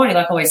listen to your body.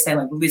 Like I always say,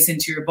 like listen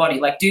to your body.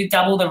 Like do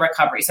double the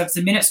recovery. So if it's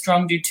a minute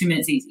strong, do 2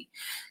 minutes easy.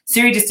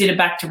 Siri just did a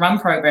back to run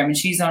program and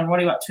she's on,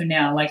 what are you up to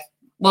now? Like,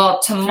 well,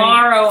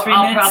 tomorrow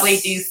I'll probably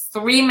do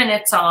 3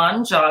 minutes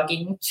on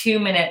jogging, 2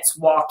 minutes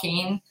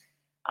walking,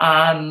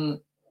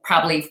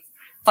 probably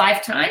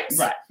 5 times.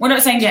 Right. We're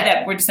not saying do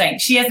that. We're just saying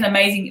she has an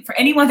amazing, for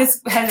anyone that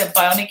has a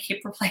bionic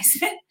hip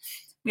replacement,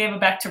 we have a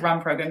back to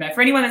run program now. For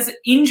anyone that's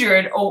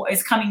injured or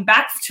is coming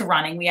back to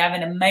running, we have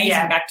an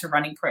amazing back to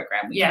running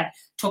program. We can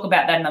talk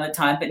about that another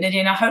time. But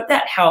Nadine, I hope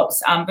that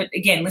helps. But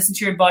again, listen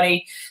to your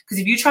body, because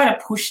if you try to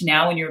push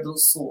now when you're a little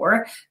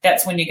sore,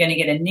 that's when you're going to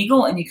get a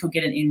niggle and you could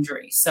get an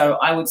injury. So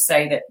I would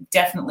say that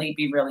definitely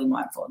be really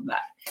mindful of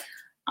that.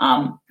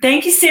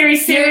 Thank you, Siri.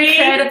 You're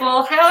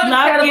incredible. How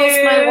incredible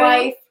is my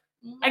wife?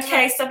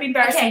 Okay, stop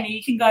embarrassing me.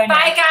 You can go now.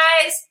 Bye,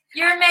 guys.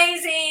 You're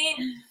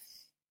amazing.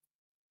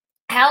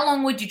 How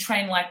long would you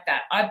train like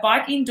that? I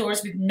bike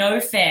indoors with no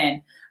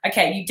fan.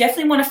 Okay, you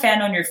definitely want a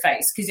fan on your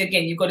face because,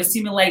 again, you've got to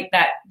simulate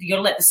that. You've got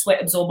to let the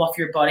sweat absorb off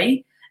your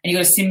body and you've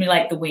got to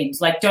simulate the wind.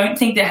 Like, don't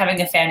think that having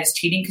a fan is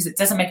cheating because it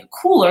doesn't make it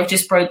cooler. It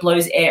just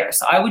blows air.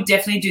 So I would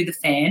definitely do the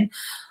fan.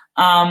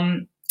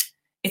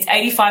 It's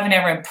 85 an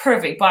hour and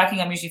perfect. Biking,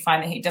 I'm usually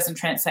finding the heat doesn't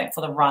translate for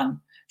the run.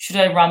 Should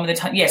I run with a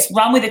ton? Yes,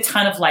 run with a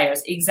ton of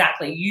layers.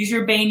 Exactly. Use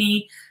your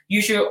beanie.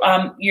 Use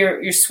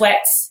your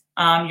sweats,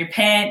 your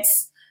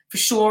pants for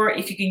sure.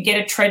 If you can get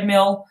a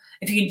treadmill,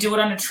 if you can do it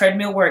on a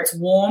treadmill where it's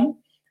warm,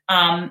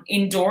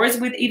 indoors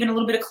with even a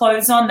little bit of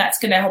clothes on, that's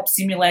going to help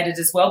simulate it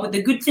as well. But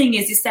the good thing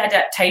is this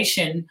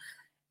adaptation,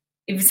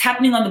 if it's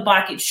happening on the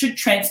bike, it should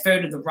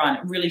transfer to the run.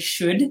 It really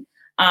should.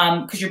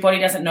 Because your body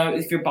doesn't know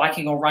if you're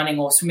biking or running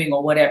or swimming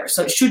or whatever.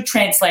 So it should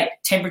translate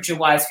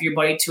temperature-wise for your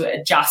body to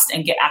adjust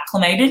and get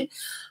acclimated.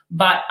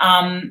 But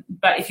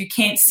if you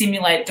can't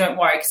simulate it, don't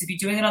worry, because if you're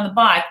doing it on the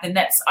bike, then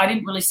I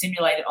didn't really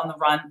simulate it on the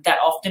run that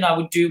often. I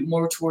would do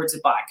more towards the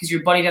bike because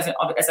your body doesn't,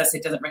 as I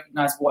said, doesn't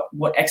recognize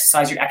what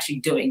exercise you're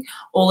actually doing.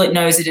 All it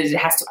knows is it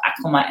has to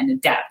acclimate and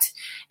adapt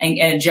and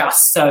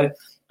adjust. So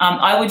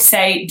I would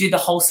say do the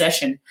whole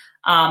session.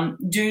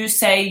 Do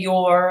say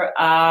your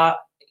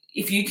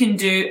if you can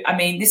do, I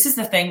mean, this is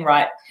the thing,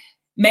 right?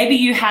 Maybe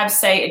you have,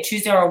 say, a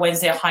Tuesday or a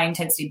Wednesday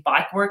high-intensity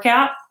bike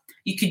workout.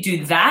 You could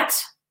do that.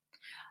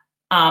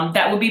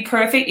 That would be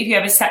perfect. If you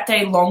have a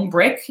Saturday long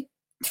brick,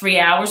 3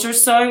 hours or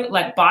so,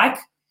 like bike,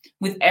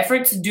 with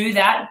effort to do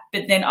that.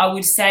 But then I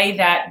would say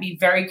that be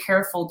very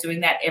careful doing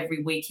that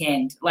every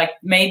weekend. Like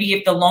maybe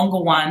if the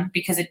longer one,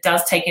 because it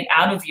does take it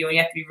out of you and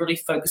you have to be really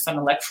focused on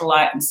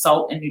electrolyte and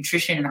salt and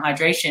nutrition and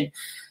hydration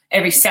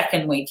every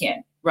second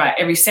weekend. right?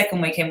 Every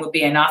second weekend would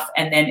be enough.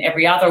 And then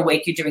every other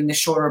week you're doing the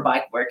shorter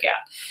bike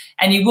workout.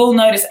 And you will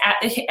notice at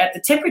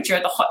the temperature,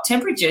 at the hot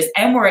temperatures,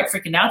 and we're at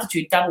freaking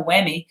altitude, double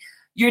whammy,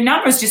 your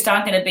numbers just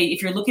aren't going to be,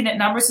 if you're looking at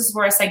numbers, this is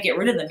where I say get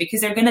rid of them, because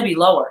they're going to be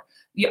lower.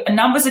 Your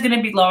numbers are going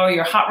to be lower.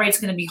 Your heart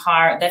rate's going to be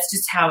higher. That's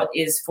just how it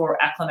is for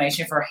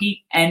acclimation, for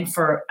heat and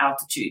for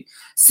altitude.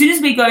 As soon as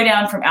we go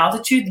down from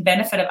altitude, the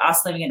benefit of us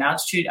living in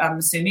altitude, I'm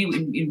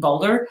assuming in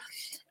Boulder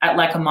at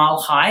like a mile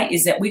high,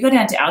 is that we go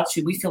down to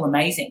altitude, we feel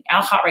amazing.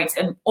 Our heart rate's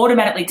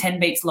automatically 10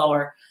 beats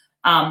lower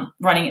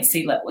running at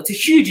sea level. It's a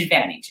huge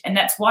advantage. And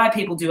that's why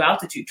people do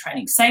altitude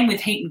training. Same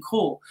with heat and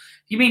cool.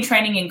 You've been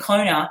training in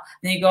Kona,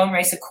 then you go and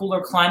race a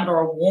cooler climate or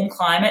a warm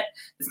climate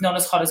that's not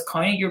as hot as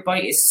Kona, your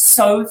body is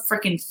so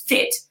freaking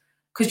fit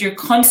because you're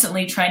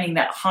constantly training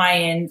that high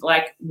end,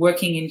 like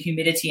working in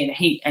humidity and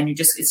heat, and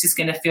it's just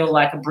going to feel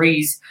like a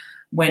breeze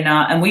when,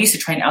 and we used to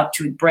train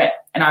altitude with Brett,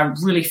 and I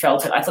really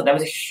felt it. I thought that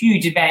was a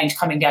huge advantage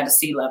coming down to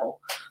sea level.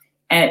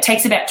 And it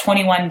takes about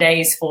 21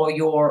 days for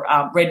your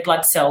red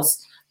blood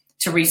cells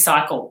to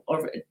recycle,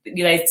 or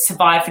they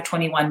survive for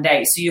 21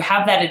 days. So you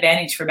have that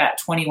advantage for about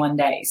 21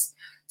 days.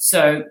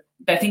 So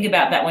think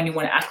about that when you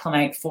want to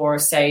acclimate for,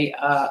 say,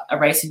 a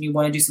race and you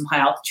want to do some high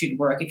altitude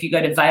work. If you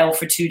go to Vail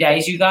for 2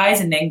 days, you guys,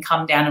 and then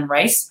come down and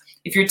race,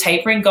 if you're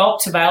tapering, go up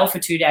to Vail for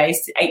 2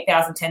 days to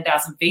 8,000,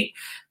 10,000 feet,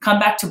 come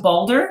back to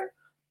Boulder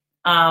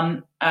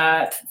 4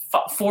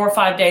 or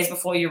 5 days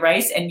before your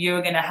race, and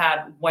you're going to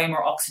have way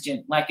more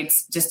oxygen. Like,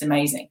 it's just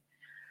amazing.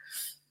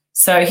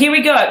 So here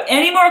we go.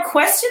 Any more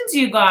questions,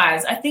 you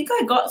guys? I think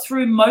I got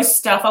through most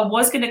stuff. I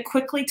was going to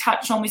quickly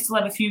touch on, we still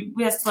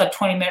have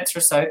 20 minutes or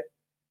so.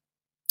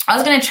 I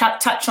was going to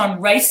touch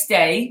on race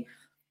day,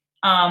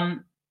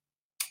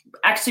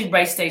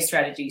 race day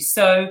strategy.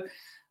 So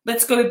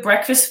let's go with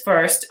breakfast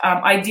first.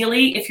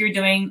 Ideally, if you're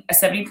doing a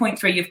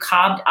 70.3, you've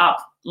carved up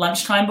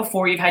lunchtime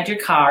before you've had your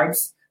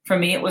carbs. For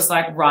me, it was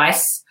like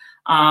rice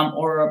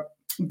or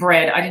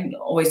bread. I didn't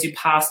always do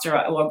pasta.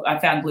 I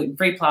found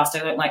gluten-free pasta.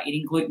 I don't like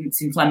eating gluten.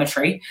 It's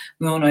inflammatory.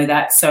 We all know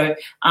that. So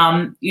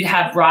you'd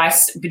have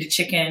rice, a bit of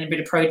chicken, a bit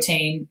of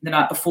protein the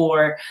night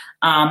before.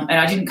 And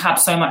I didn't carb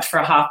so much for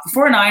a half.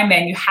 Before an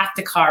Ironman, you have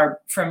to carb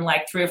from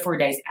like 3 or 4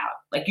 days out.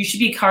 Like, you should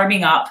be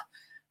carbing up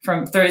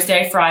from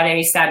Thursday,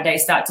 Friday, Saturday,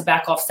 start to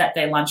back off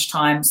Saturday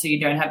lunchtime so you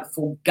don't have a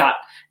full gut.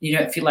 You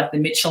don't feel like the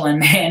Michelin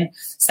man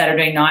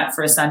Saturday night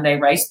for a Sunday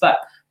race. But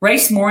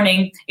race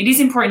morning, it is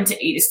important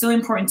to eat. It's still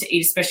important to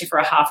eat, especially for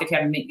a half. If you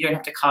haven't, you don't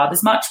have to carb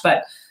as much.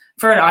 But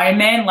for an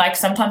Ironman, like,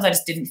 sometimes I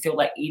just didn't feel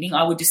like eating.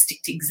 I would just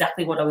stick to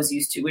exactly what I was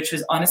used to, which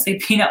was honestly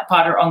peanut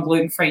butter on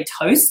gluten-free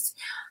toast.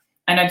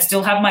 And I'd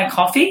still have my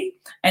coffee.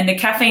 And the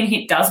caffeine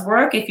hit does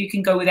work. If you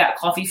can go without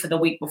coffee for the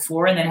week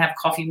before and then have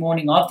coffee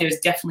morning of, there's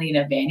definitely an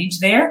advantage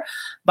there.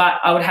 But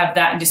I would have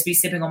that and just be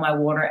sipping on my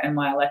water and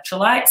my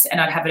electrolytes.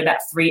 And I'd have it about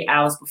 3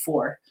 hours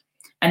before.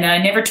 And then I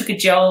never took a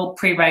gel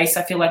pre-race.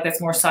 I feel like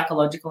that's more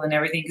psychological and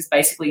everything, because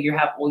basically you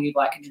have all your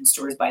glycogen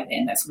stores by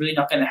then. That's really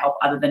not going to help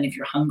other than if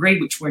you're hungry,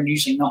 which we're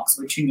usually not because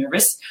we're too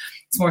nervous.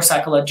 It's more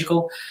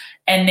psychological.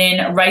 And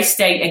then race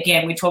day,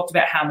 again, we talked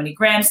about how many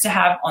grams to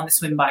have on the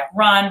swim, bike,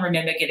 run.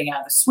 Remember getting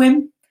out of the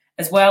swim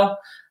as well.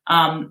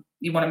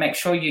 You want to make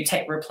sure you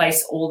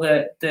replace all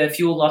the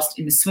fuel lost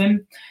in the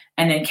swim,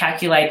 and then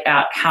calculate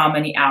out how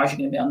many hours you're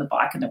going to be on the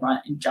bike and the run,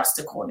 and adjust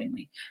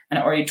accordingly. And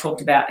I already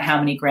talked about how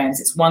many grams.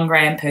 It's 1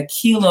 gram per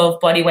kilo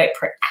of body weight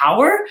per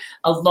hour.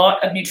 A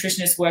lot of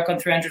nutritionists work on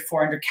 300,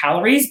 400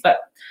 calories, but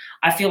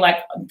I feel like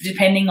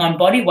depending on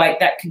body weight,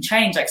 that can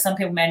change. Like, some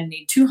people may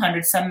need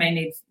 200, some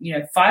may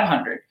need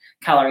 500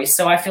 calories.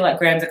 So I feel like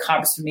grams of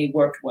carbs for me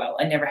worked well.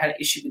 I never had an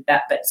issue with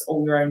that, but it's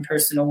all your own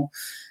personal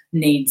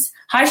needs.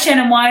 Hi,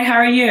 Shannon White. How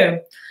are you?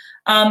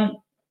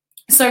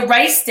 So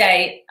race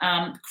day,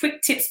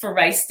 quick tips for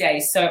race day.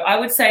 So I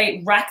would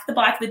say rack the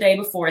bike the day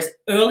before as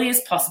early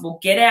as possible.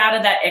 Get out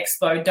of that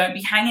expo. Don't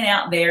be hanging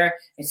out there.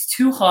 It's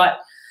too hot.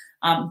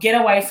 Get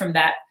away from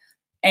that.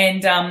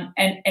 And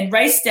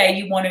race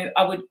day,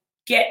 I would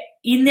get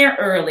in there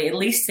early, at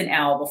least an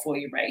hour before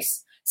you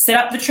race. Set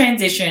up the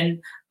transition.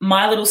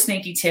 My little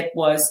sneaky tip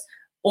was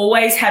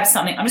always have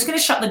something. I'm just going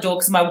to shut the door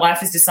because my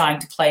wife is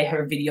deciding to play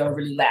her video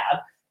really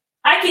loud.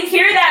 I can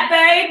hear that,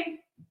 babe.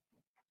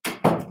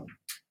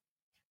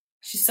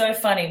 She's so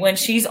funny. When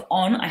she's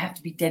on, I have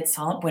to be dead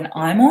silent. When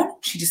I'm on,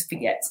 she just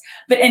forgets.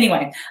 But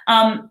anyway,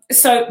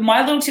 so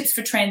my little tips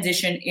for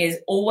transition is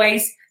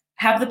always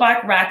have the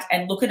bike racked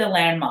and look at a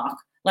landmark.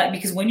 Like,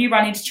 because when you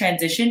run into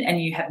transition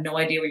and you have no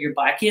idea where your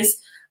bike is,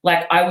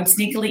 like, I would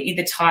sneakily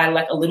either tie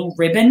like a little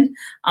ribbon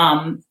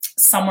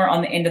somewhere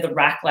on the end of the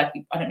rack. Like,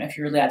 I don't know if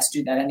you're allowed to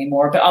do that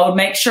anymore, but I would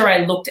make sure I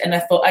looked and I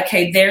thought,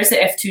 okay, there's the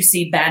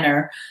F2C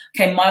banner.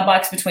 Okay, my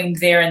bike's between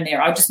there and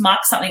there. I'll just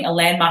mark something, a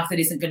landmark that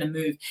isn't going to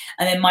move.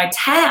 And then my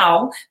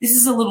towel, this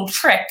is a little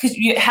trick because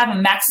you have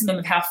a maximum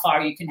of how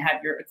far you can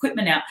have your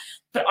equipment out.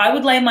 But I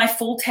would lay my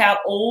full towel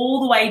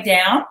all the way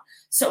down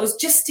So it was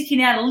just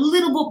sticking out a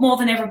little bit more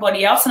than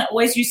everybody else. And I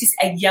always use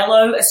a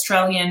yellow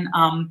Australian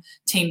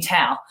team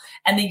towel.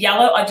 And the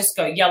yellow, I just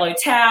go yellow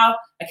towel.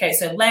 Okay,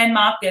 so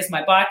landmark, there's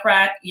my bike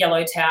rack,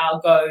 yellow towel,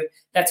 go.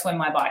 That's where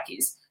my bike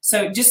is.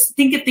 So just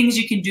think of things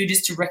you can do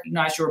just to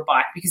recognize your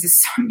bike, because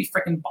there's so many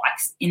freaking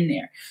bikes in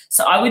there.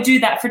 So I would do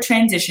that for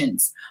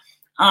transitions.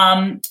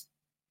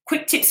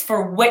 Quick tips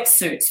for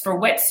wetsuits. For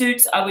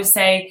wetsuits, I would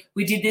say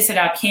we did this at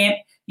our camp.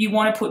 You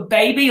want to put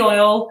baby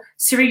oil,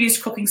 Siri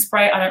used cooking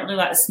spray. I don't really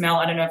like the smell.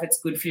 I don't know if it's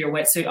good for your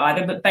wetsuit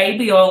either, but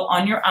baby oil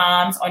on your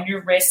arms, on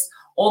your wrists,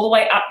 all the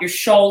way up your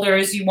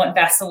shoulders. You want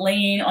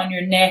Vaseline on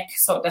your neck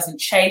so it doesn't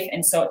chafe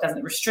and so it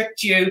doesn't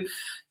restrict you.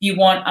 You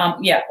want,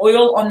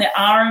 oil on the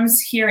arms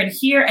here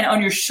and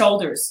on your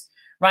shoulders,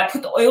 right?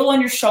 Put the oil on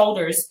your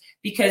shoulders,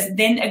 because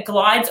then it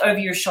glides over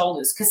your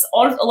shoulders. Because a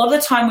lot of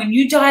the time when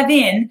you dive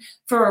in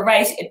for a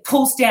race, it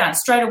pulls down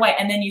straight away,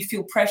 and then you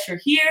feel pressure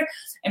here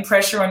and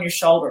pressure on your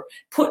shoulder.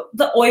 Put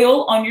the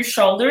oil on your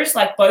shoulders,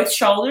 like both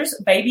shoulders,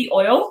 baby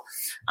oil,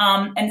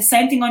 and the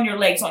same thing on your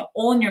legs, like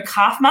all in your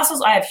calf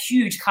muscles. I have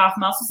huge calf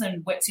muscles,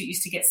 and wetsuit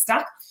used to get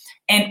stuck.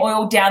 And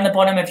oil down the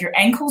bottom of your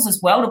ankles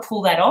as well to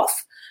pull that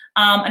off.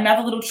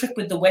 Another little trick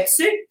with the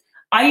wetsuit,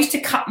 I used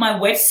to cut my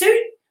wetsuit.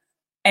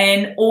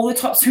 And all the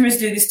top swimmers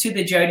do this too,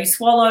 the Jodie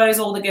Swallows,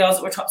 all the girls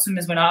that were top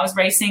swimmers when I was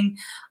racing.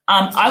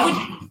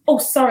 I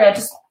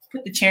just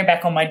put the chair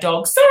back on my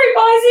dog. Sorry,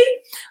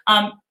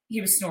 Bizey.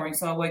 He was snoring,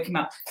 so I woke him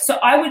up. So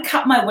I would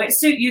cut my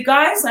wetsuit, you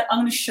guys. Like,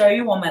 I'm going to show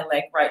you on my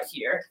leg right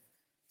here.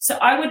 So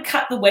I would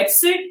cut the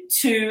wetsuit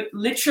to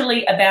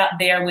literally about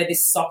there where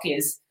this sock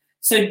is.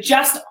 So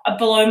just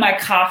below my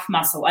calf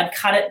muscle, I'd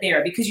cut it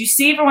there, because you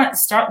see everyone at the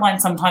start line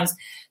sometimes,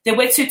 their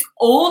wetsuits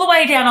all the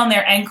way down on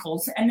their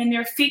ankles, and then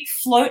their feet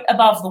float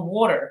above the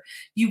water.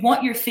 You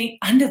want your feet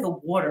under the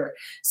water.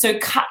 So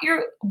cut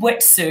your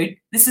wetsuit.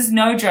 This is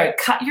no joke.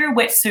 Cut your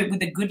wetsuit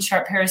with a good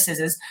sharp pair of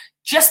scissors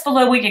just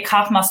below where your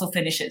calf muscle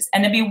finishes,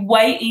 and it'll be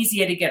way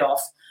easier to get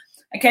off.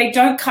 Okay,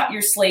 don't cut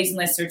your sleeves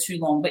unless they're too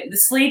long, but the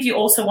sleeve you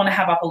also want to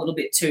have up a little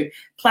bit too.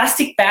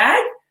 Plastic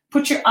bag.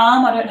 Put your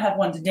arm, I don't have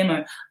one to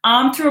demo,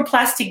 arm through a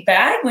plastic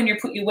bag when you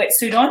put your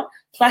wetsuit on.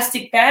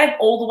 Plastic bag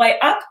all the way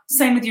up.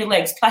 Same with your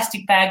legs.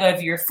 Plastic bag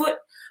over your foot.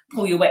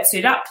 Pull your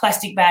wetsuit up.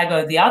 Plastic bag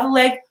over the other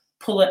leg.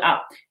 Pull it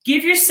up.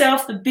 Give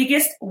yourself the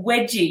biggest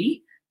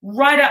wedgie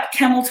right up,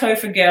 camel toe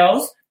for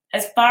girls.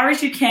 As far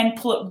as you can,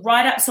 pull it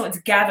right up so it's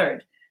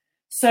gathered.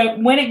 So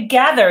when it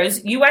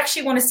gathers, you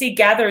actually want to see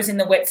gathers in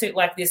the wetsuit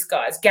like this,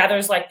 guys.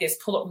 Gathers like this.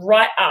 Pull it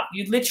right up.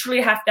 You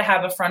literally have to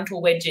have a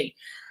frontal wedgie.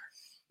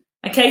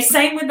 Okay,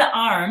 same with the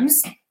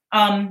arms.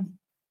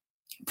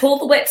 Pull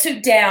the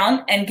wetsuit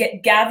down and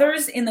get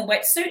gathers in the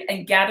wetsuit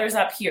and gathers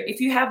up here.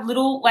 If you have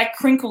little like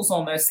crinkles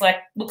almost, like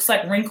looks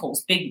like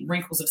wrinkles, big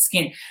wrinkles of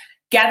skin,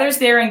 gathers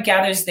there and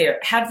gathers there.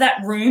 Have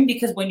that room,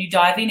 because when you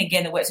dive in,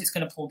 again, the wetsuit's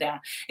going to pull down.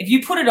 If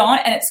you put it on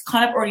and it's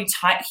kind of already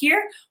tight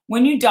here,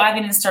 when you dive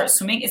in and start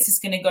swimming, it's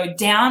just going to go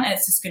down and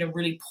it's just going to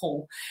really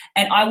pull.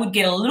 And I would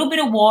get a little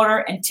bit of water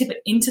and tip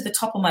it into the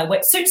top of my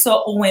wetsuit so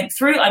it all went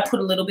through. I put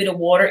a little bit of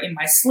water in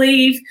my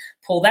sleeve,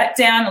 pull that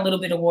down, a little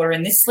bit of water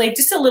in this sleeve,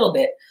 just a little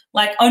bit,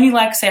 like only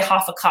like say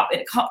half a cup.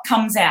 It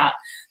comes out.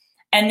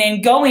 And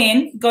then go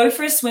in, go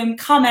for a swim,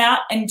 come out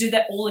and do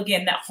that all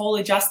again, that whole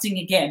adjusting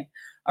again.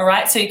 All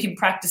right, so you can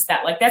practice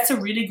that. Like, that's a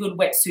really good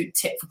wetsuit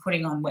tip for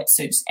putting on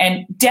wetsuits.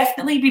 And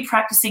definitely be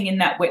practicing in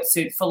that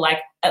wetsuit for like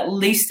at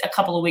least a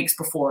couple of weeks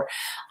before.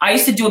 I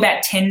used to do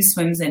about 10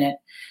 swims in it,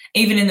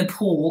 even in the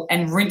pool,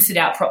 and rinse it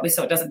out properly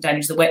so it doesn't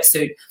damage the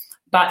wetsuit.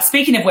 But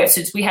speaking of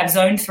wetsuits, we have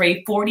Zone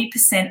 3,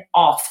 40%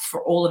 off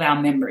for all of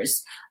our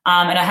members.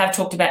 And I have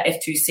talked about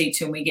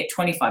F2C2, and we get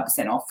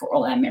 25% off for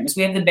all our members.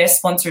 We have the best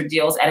sponsored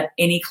deals out of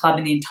any club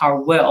in the entire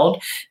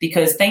world,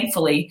 because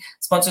thankfully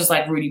sponsors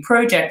like Rudy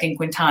Project and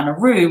Quintana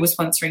Roo were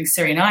sponsoring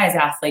Siri and I as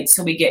athletes,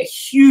 so we get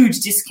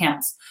huge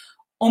discounts,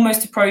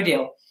 almost a pro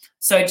deal.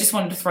 So I just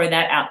wanted to throw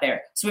that out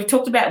there. So we've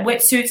talked about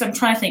wetsuits. I'm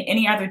trying to think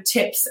any other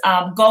tips.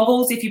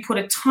 Goggles, if you put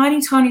a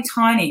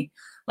tiny,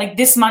 like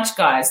this much,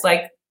 guys,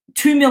 like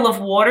 2 ml of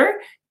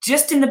water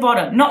just in the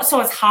bottom, not so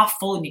it's half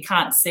full and you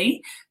can't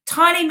see.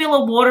 Tiny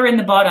ml of water in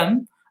the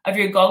bottom of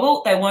your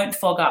goggle, they won't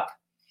fog up.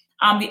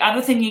 The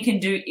other thing you can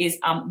do is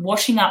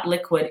washing up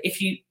liquid.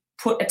 If you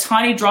put a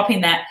tiny drop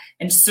in that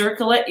and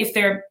circle it,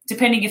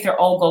 depending if they're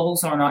old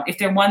goggles or not, if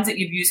they're ones that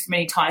you've used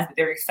many times but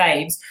they're your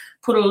faves,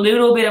 put a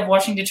little bit of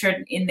washing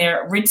detergent in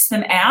there, rinse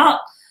them out,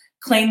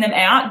 clean them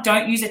out.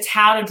 Don't use a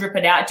towel to drip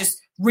it out.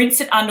 Just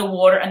rinse it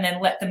underwater and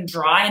then let them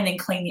dry and then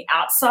clean the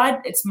outside.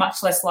 It's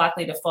much less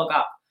likely to fog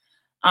up.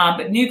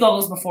 But new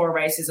goggles before a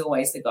race is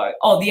always the go.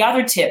 Oh, the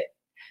other tip,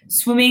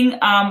 swimming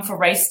for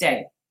race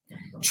day.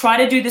 Try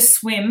to do the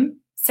swim.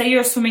 Say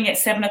you're swimming at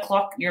 7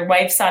 o'clock, your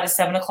wave start at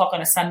 7 o'clock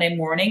on a Sunday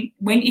morning.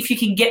 If you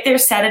can get there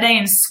Saturday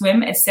and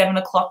swim at 7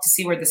 o'clock to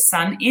see where the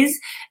sun is,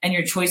 and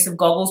your choice of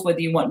goggles, whether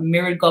you want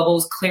mirrored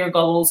goggles, clear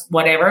goggles,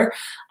 whatever,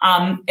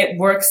 it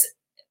works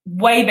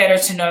way better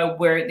to know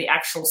where the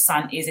actual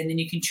sun is, and then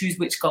you can choose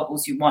which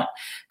goggles you want,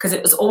 because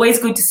it was always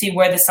good to see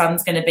where the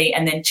sun's going to be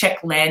and then check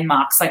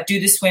landmarks, like do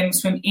the swim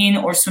in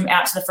or swim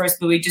out to the first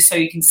buoy just so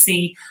you can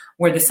see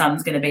where the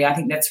sun's going to be. I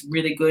think that's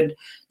really good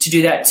to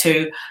do that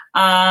too.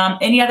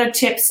 Any other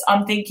tips?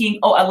 I'm thinking,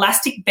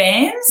 elastic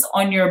bands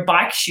on your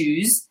bike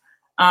shoes.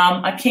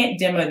 I can't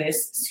demo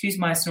this. Excuse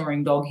my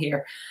snoring dog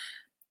here.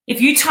 If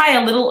you tie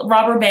a little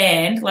rubber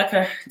band,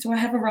 do I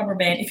have a rubber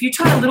band? If you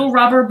tie a little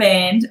rubber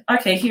band,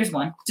 okay, here's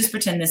one. Just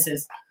pretend this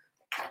is.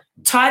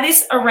 Tie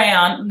this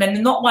around,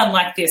 then not one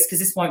like this because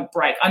this won't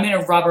break. I mean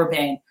a rubber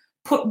band.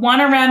 Put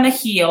one around the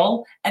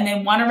heel and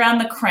then one around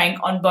the crank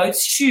on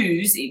both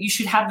shoes. You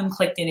should have them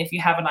clicked in. If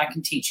you haven't, I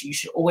can teach you. You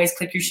should always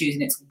click your shoes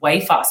and it's way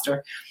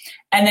faster.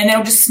 And then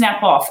they'll just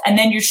snap off. And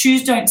then your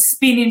shoes don't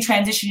spin in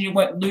transition. You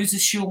won't lose the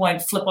shoe,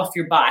 won't flip off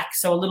your bike.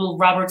 So a little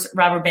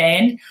rubber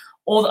band.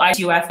 All the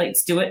ITU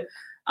athletes do it.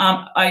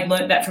 I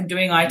learned that from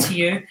doing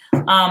ITU,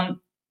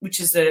 which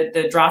is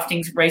the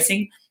drafting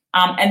racing.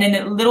 And then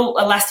the little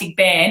elastic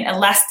band,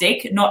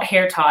 not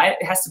hair tie,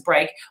 it has to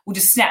break, will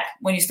just snap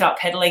when you start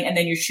pedaling, and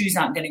then your shoes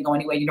aren't going to go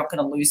anywhere. You're not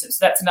going to lose it.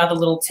 So that's another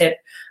little tip.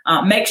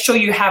 Make sure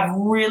you have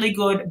really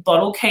good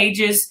bottle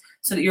cages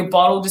so that your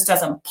bottle just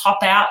doesn't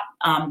pop out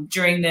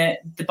during the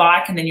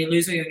bike, and then you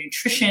lose all your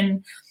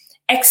nutrition.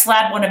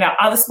 XLab, one of our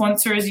other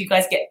sponsors, you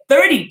guys get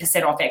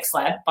 30% off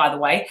XLab, by the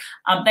way.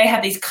 They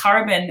have these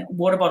carbon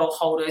water bottle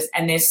holders,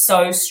 and they're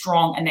so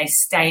strong and they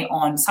stay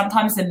on.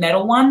 Sometimes the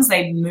metal ones,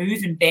 they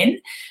move and bend,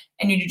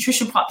 and your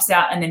nutrition pops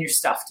out, and then you're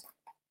stuffed.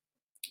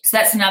 So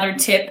that's another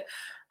tip.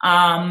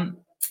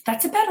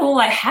 That's about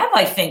all I have,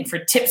 I think, for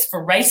tips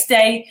for race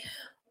day.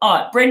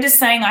 Brenda's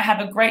saying, I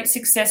have a great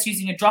success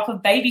using a drop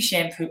of baby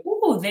shampoo.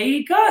 Oh, there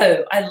you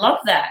go. I love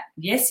that.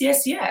 Yes,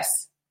 yes,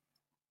 yes.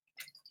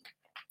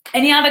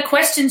 Any other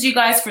questions, you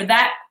guys, for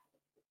that?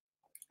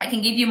 I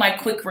can give you my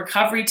quick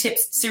recovery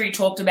tips. Siri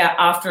talked about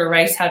after a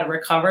race how to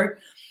recover.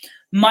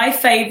 My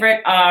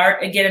favorite are,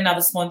 again,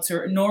 another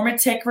sponsor,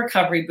 Normatec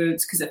recovery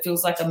boots, because it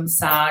feels like a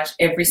massage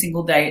every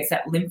single day. It's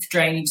that lymph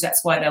drainage.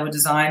 That's why they were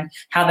designed,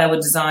 how they were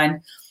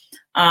designed.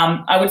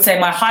 I would say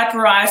my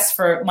Hyperice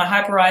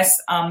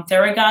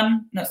Theragun.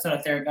 No, it's not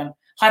a Theragun.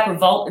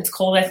 Hypervolt, it's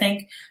called, I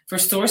think, for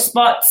sore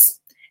spots.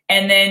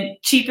 And then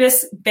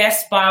cheapest,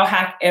 best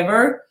biohack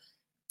ever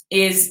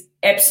is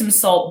Epsom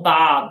salt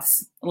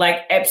baths,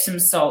 like Epsom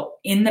salt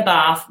in the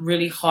bath,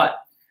 really hot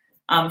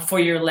for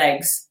your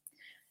legs.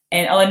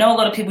 And I know a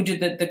lot of people do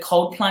the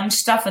cold plunge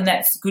stuff, and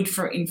that's good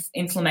for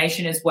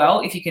inflammation as well,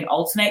 if you can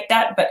alternate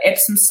that. But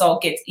Epsom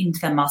salt gets into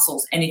the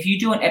muscles. And if you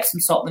do an Epsom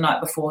salt the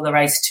night before the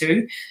race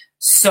too,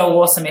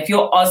 so awesome. If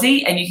you're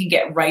Aussie and you can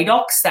get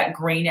Radox, that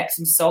green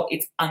Epsom salt,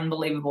 it's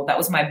unbelievable. That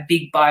was my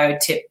big bio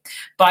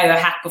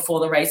hack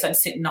before the race. I'd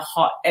sit in a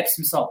hot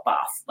Epsom salt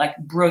bath, like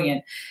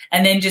brilliant.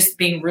 And then just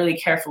being really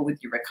careful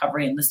with your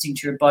recovery and listening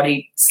to your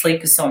body.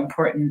 Sleep is so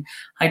important.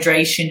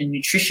 Hydration and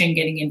nutrition,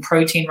 getting in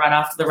protein right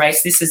after the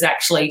race. This is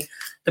actually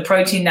the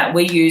protein that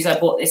we use. I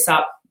bought this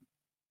up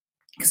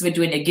because we're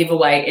doing a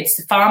giveaway. It's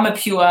the Pharma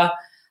Pure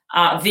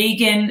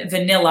vegan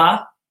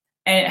vanilla,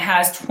 and it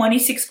has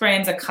 26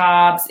 grams of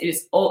carbs.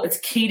 It's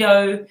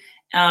keto.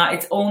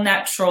 It's all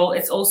natural.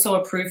 It's also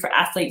approved for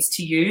athletes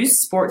to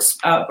use, sports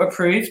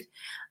approved,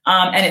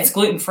 and it's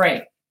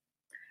gluten-free.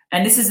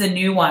 And this is a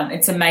new one.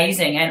 It's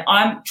amazing. And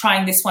I'm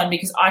trying this one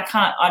because I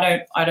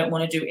don't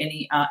want to do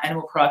any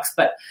animal products,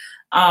 but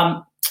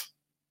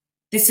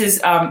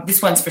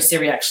this one's for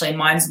Siri, actually.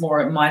 Mine's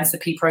the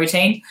pea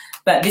protein,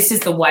 but this is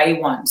the whey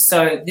one.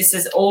 So this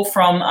is all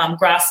from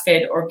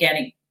grass-fed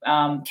organic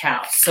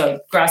cows. So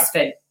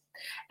grass-fed.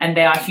 And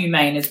they are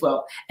humane as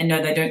well. And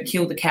no, they don't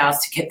kill the cows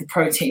to get the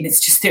protein. It's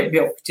just their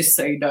milk, just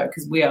so you know,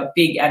 because we are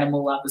big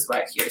animal lovers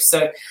right here.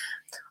 So,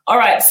 all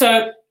right.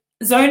 So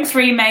Zone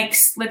 3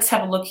 makes, let's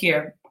have a look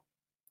here.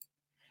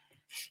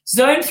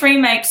 Zone 3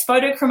 makes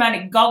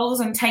photochromatic goggles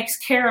and takes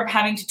care of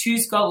having to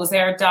choose goggles. They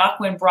are dark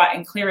when bright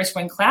and clearest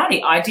when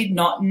cloudy. I did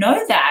not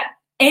know that.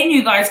 And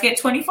you guys get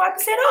 25%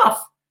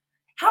 off.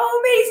 How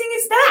amazing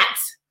is that?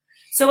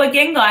 So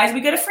again, guys, we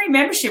got a free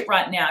membership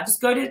right now.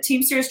 Just go to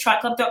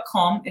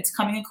teamserioustriclub.com. It's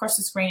coming across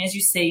the screen as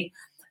you see,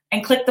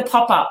 and click the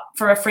pop-up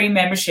for a free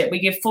membership. We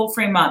give full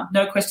free month,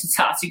 no questions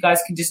asked. You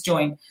guys can just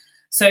join.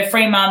 So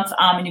free month,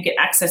 and you get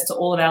access to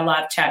all of our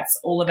live chats,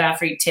 all of our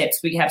free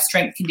tips. We have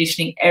strength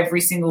conditioning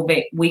every single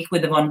week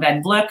with Yvonne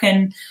van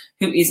Vlerken,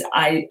 who is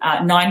a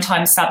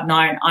 9-time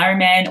sub-9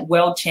 Ironman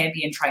world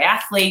champion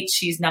triathlete.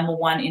 She's number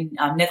 1 in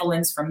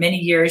Netherlands for many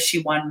years. She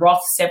won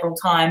Roth several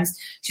times.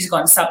 She's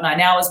gone sub-9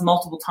 hours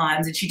multiple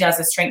times, and she does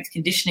a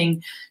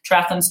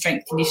triathlon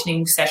strength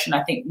conditioning session,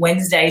 I think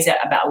Wednesdays at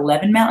about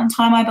 11 Mountain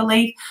Time, I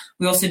believe.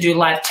 We also do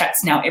live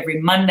chats now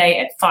every Monday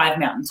at 5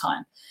 Mountain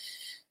Time.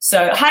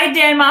 So, hi,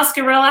 Dan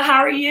Mascarella. How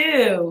are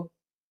you?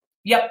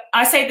 Yep.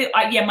 I say that,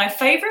 my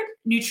favorite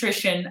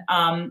nutrition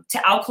to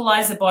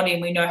alkalize the body,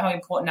 and we know how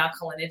important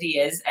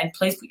alkalinity is, and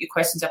please put your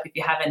questions up if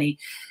you have any,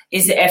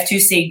 is the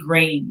F2C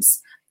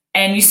greens.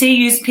 And you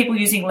see people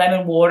using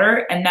lemon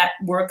water, and that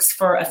works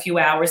for a few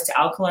hours to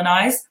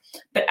alkalinize.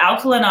 But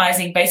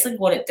alkalinizing, basically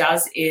what it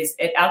does is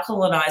it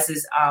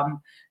alkalinizes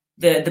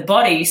the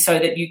body so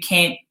that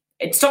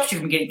it stops you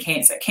from getting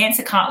cancer.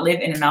 Cancer can't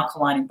live in an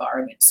alkaline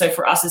environment. So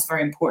for us, it's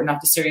very important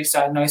after serious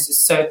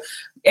diagnosis. So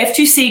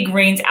F2C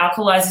Greens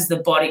alkalizes the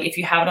body if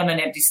you have it on an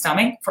empty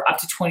stomach for up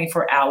to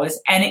 24 hours,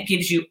 and it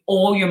gives you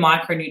all your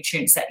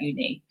micronutrients that you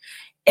need.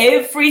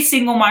 Every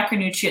single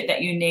micronutrient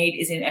that you need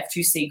is in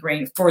F2C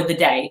Green for the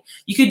day.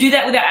 You could do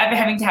that without ever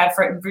having to have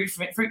fruit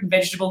and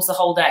vegetables the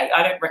whole day.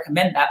 I don't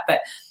recommend that,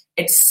 but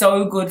it's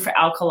so good for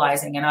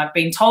alkalizing. And I've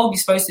been told you're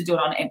supposed to do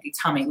it on an empty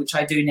tummy, which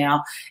I do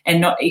now,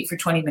 and not eat for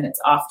 20 minutes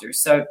after.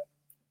 So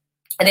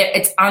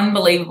it's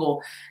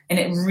unbelievable. And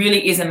it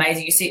really is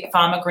amazing. You see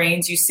Pharma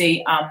Greens, you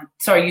see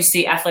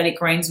Athletic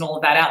Greens and all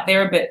of that out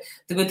there. But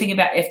the good thing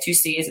about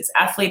F2C is it's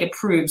athlete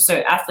approved. So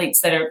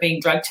athletes that are being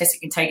drug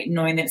tested can take it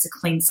knowing that it's a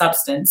clean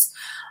substance.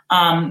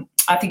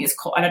 I think it's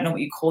called, I don't know what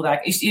you call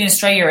that. In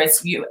Australia,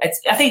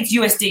 I think it's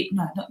USD,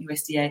 no, not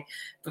USDA.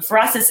 But for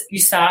us, it's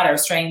USADA,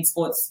 Australian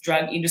Sports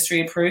Drug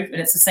Industry Approved.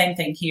 And it's the same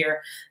thing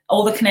here.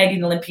 All the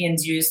Canadian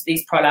Olympians use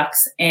these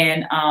products,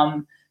 and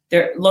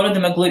a lot of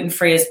them are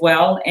gluten-free as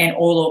well, and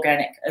all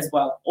organic as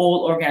well,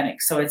 all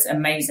organic. So it's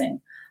amazing.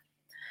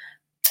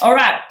 All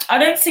right. I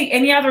don't see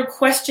any other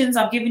questions.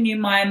 I've given you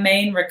my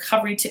main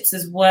recovery tips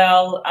as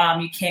well.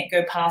 You can't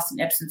go past an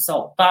Epsom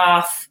salt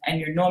bath and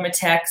your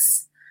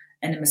Normatex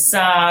and a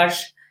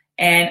massage.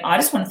 And I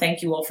just want to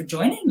thank you all for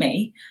joining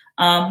me.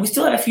 We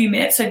still have a few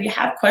minutes, so if you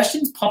have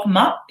questions, pop them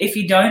up. If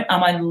you don't,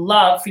 I'd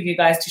love for you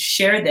guys to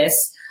share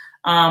this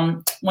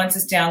once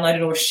it's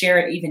downloaded, or share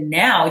it even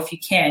now if you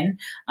can.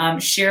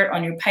 Share it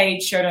on your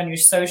page, share it on your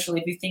social.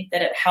 If you think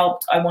that it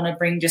helped, I want to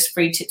bring just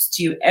free tips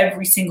to you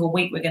every single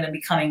week. We're going to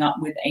be coming up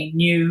with a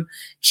new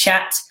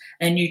chat,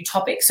 a new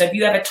topic. So if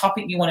you have a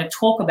topic you want to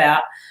talk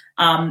about,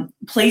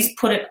 please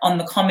put it on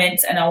the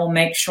comments, and I will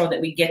make sure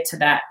that we get to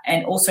that.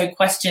 And also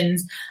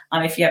questions,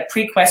 if you have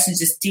pre-questions,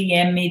 just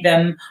DM me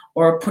them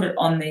or put it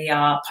on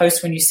the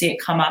post when you see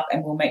it come up,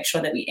 and we'll make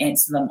sure that we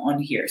answer them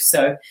on here.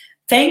 So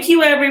thank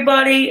you,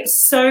 everybody.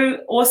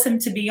 So awesome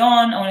to be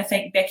on. I want to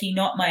thank Becky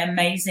Knott, my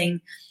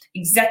amazing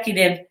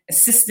executive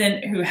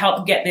assistant who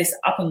helped get this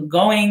up and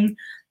going,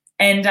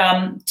 and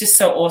just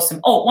so awesome.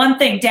 Oh, one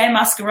thing, Dan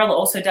Mascarella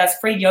also does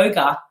free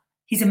yoga.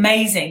 He's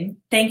amazing.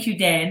 Thank you,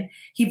 Dan.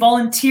 He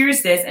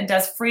volunteers this and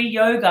does free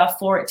yoga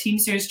for Team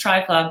Series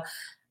Tri Club.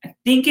 I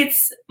think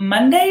it's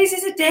Mondays,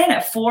 is it, Dan,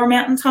 at 4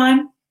 Mountain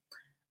Time?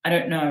 I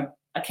don't know.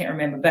 I can't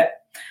remember. But,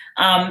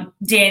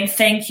 Dan,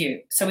 thank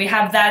you. So we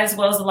have that as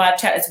well as the live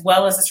chat, as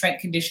well as the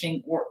strength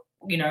conditioning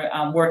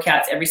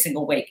workouts every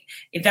single week.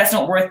 If that's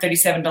not worth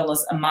 $37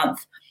 a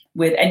month,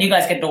 and you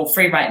guys get it all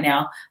free right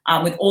now,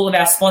 with all of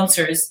our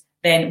sponsors,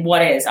 then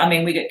what is? I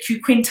mean, we get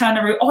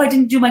Quintana Roo. Oh, I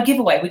didn't do my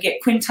giveaway. We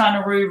get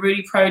Quintana Roo,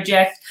 Rudy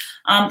Project.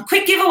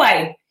 Quick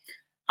giveaway.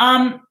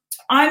 I'm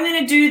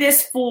going to do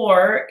this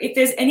if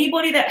there's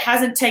anybody that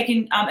hasn't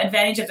taken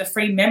advantage of the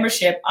free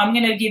membership, I'm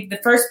going to give the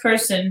first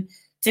person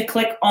to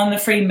click on the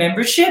free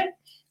membership.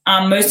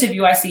 Most of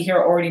you I see here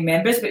are already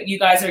members, but you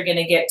guys are going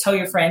to tell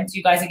your friends,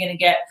 you guys are going to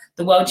get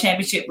the World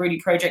Championship Rudy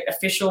Project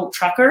official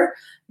trucker,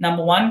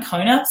 #1,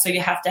 Kona. So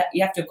you have to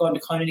have gone to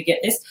Kona to get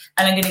this.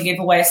 And I'm going to give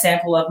away a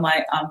sample of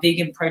my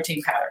vegan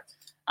protein powder.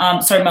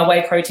 My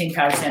whey protein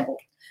powder sample.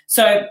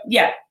 So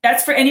yeah,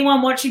 that's for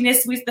anyone watching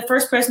this. With the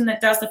first person that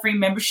does the free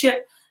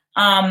membership,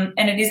 and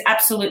it is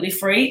absolutely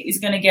free, is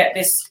going to get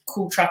this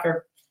cool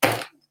trucker.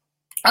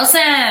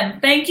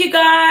 Awesome. Thank you,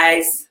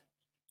 guys.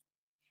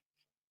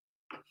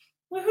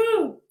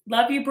 Woohoo.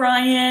 Love you,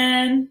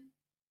 Brian.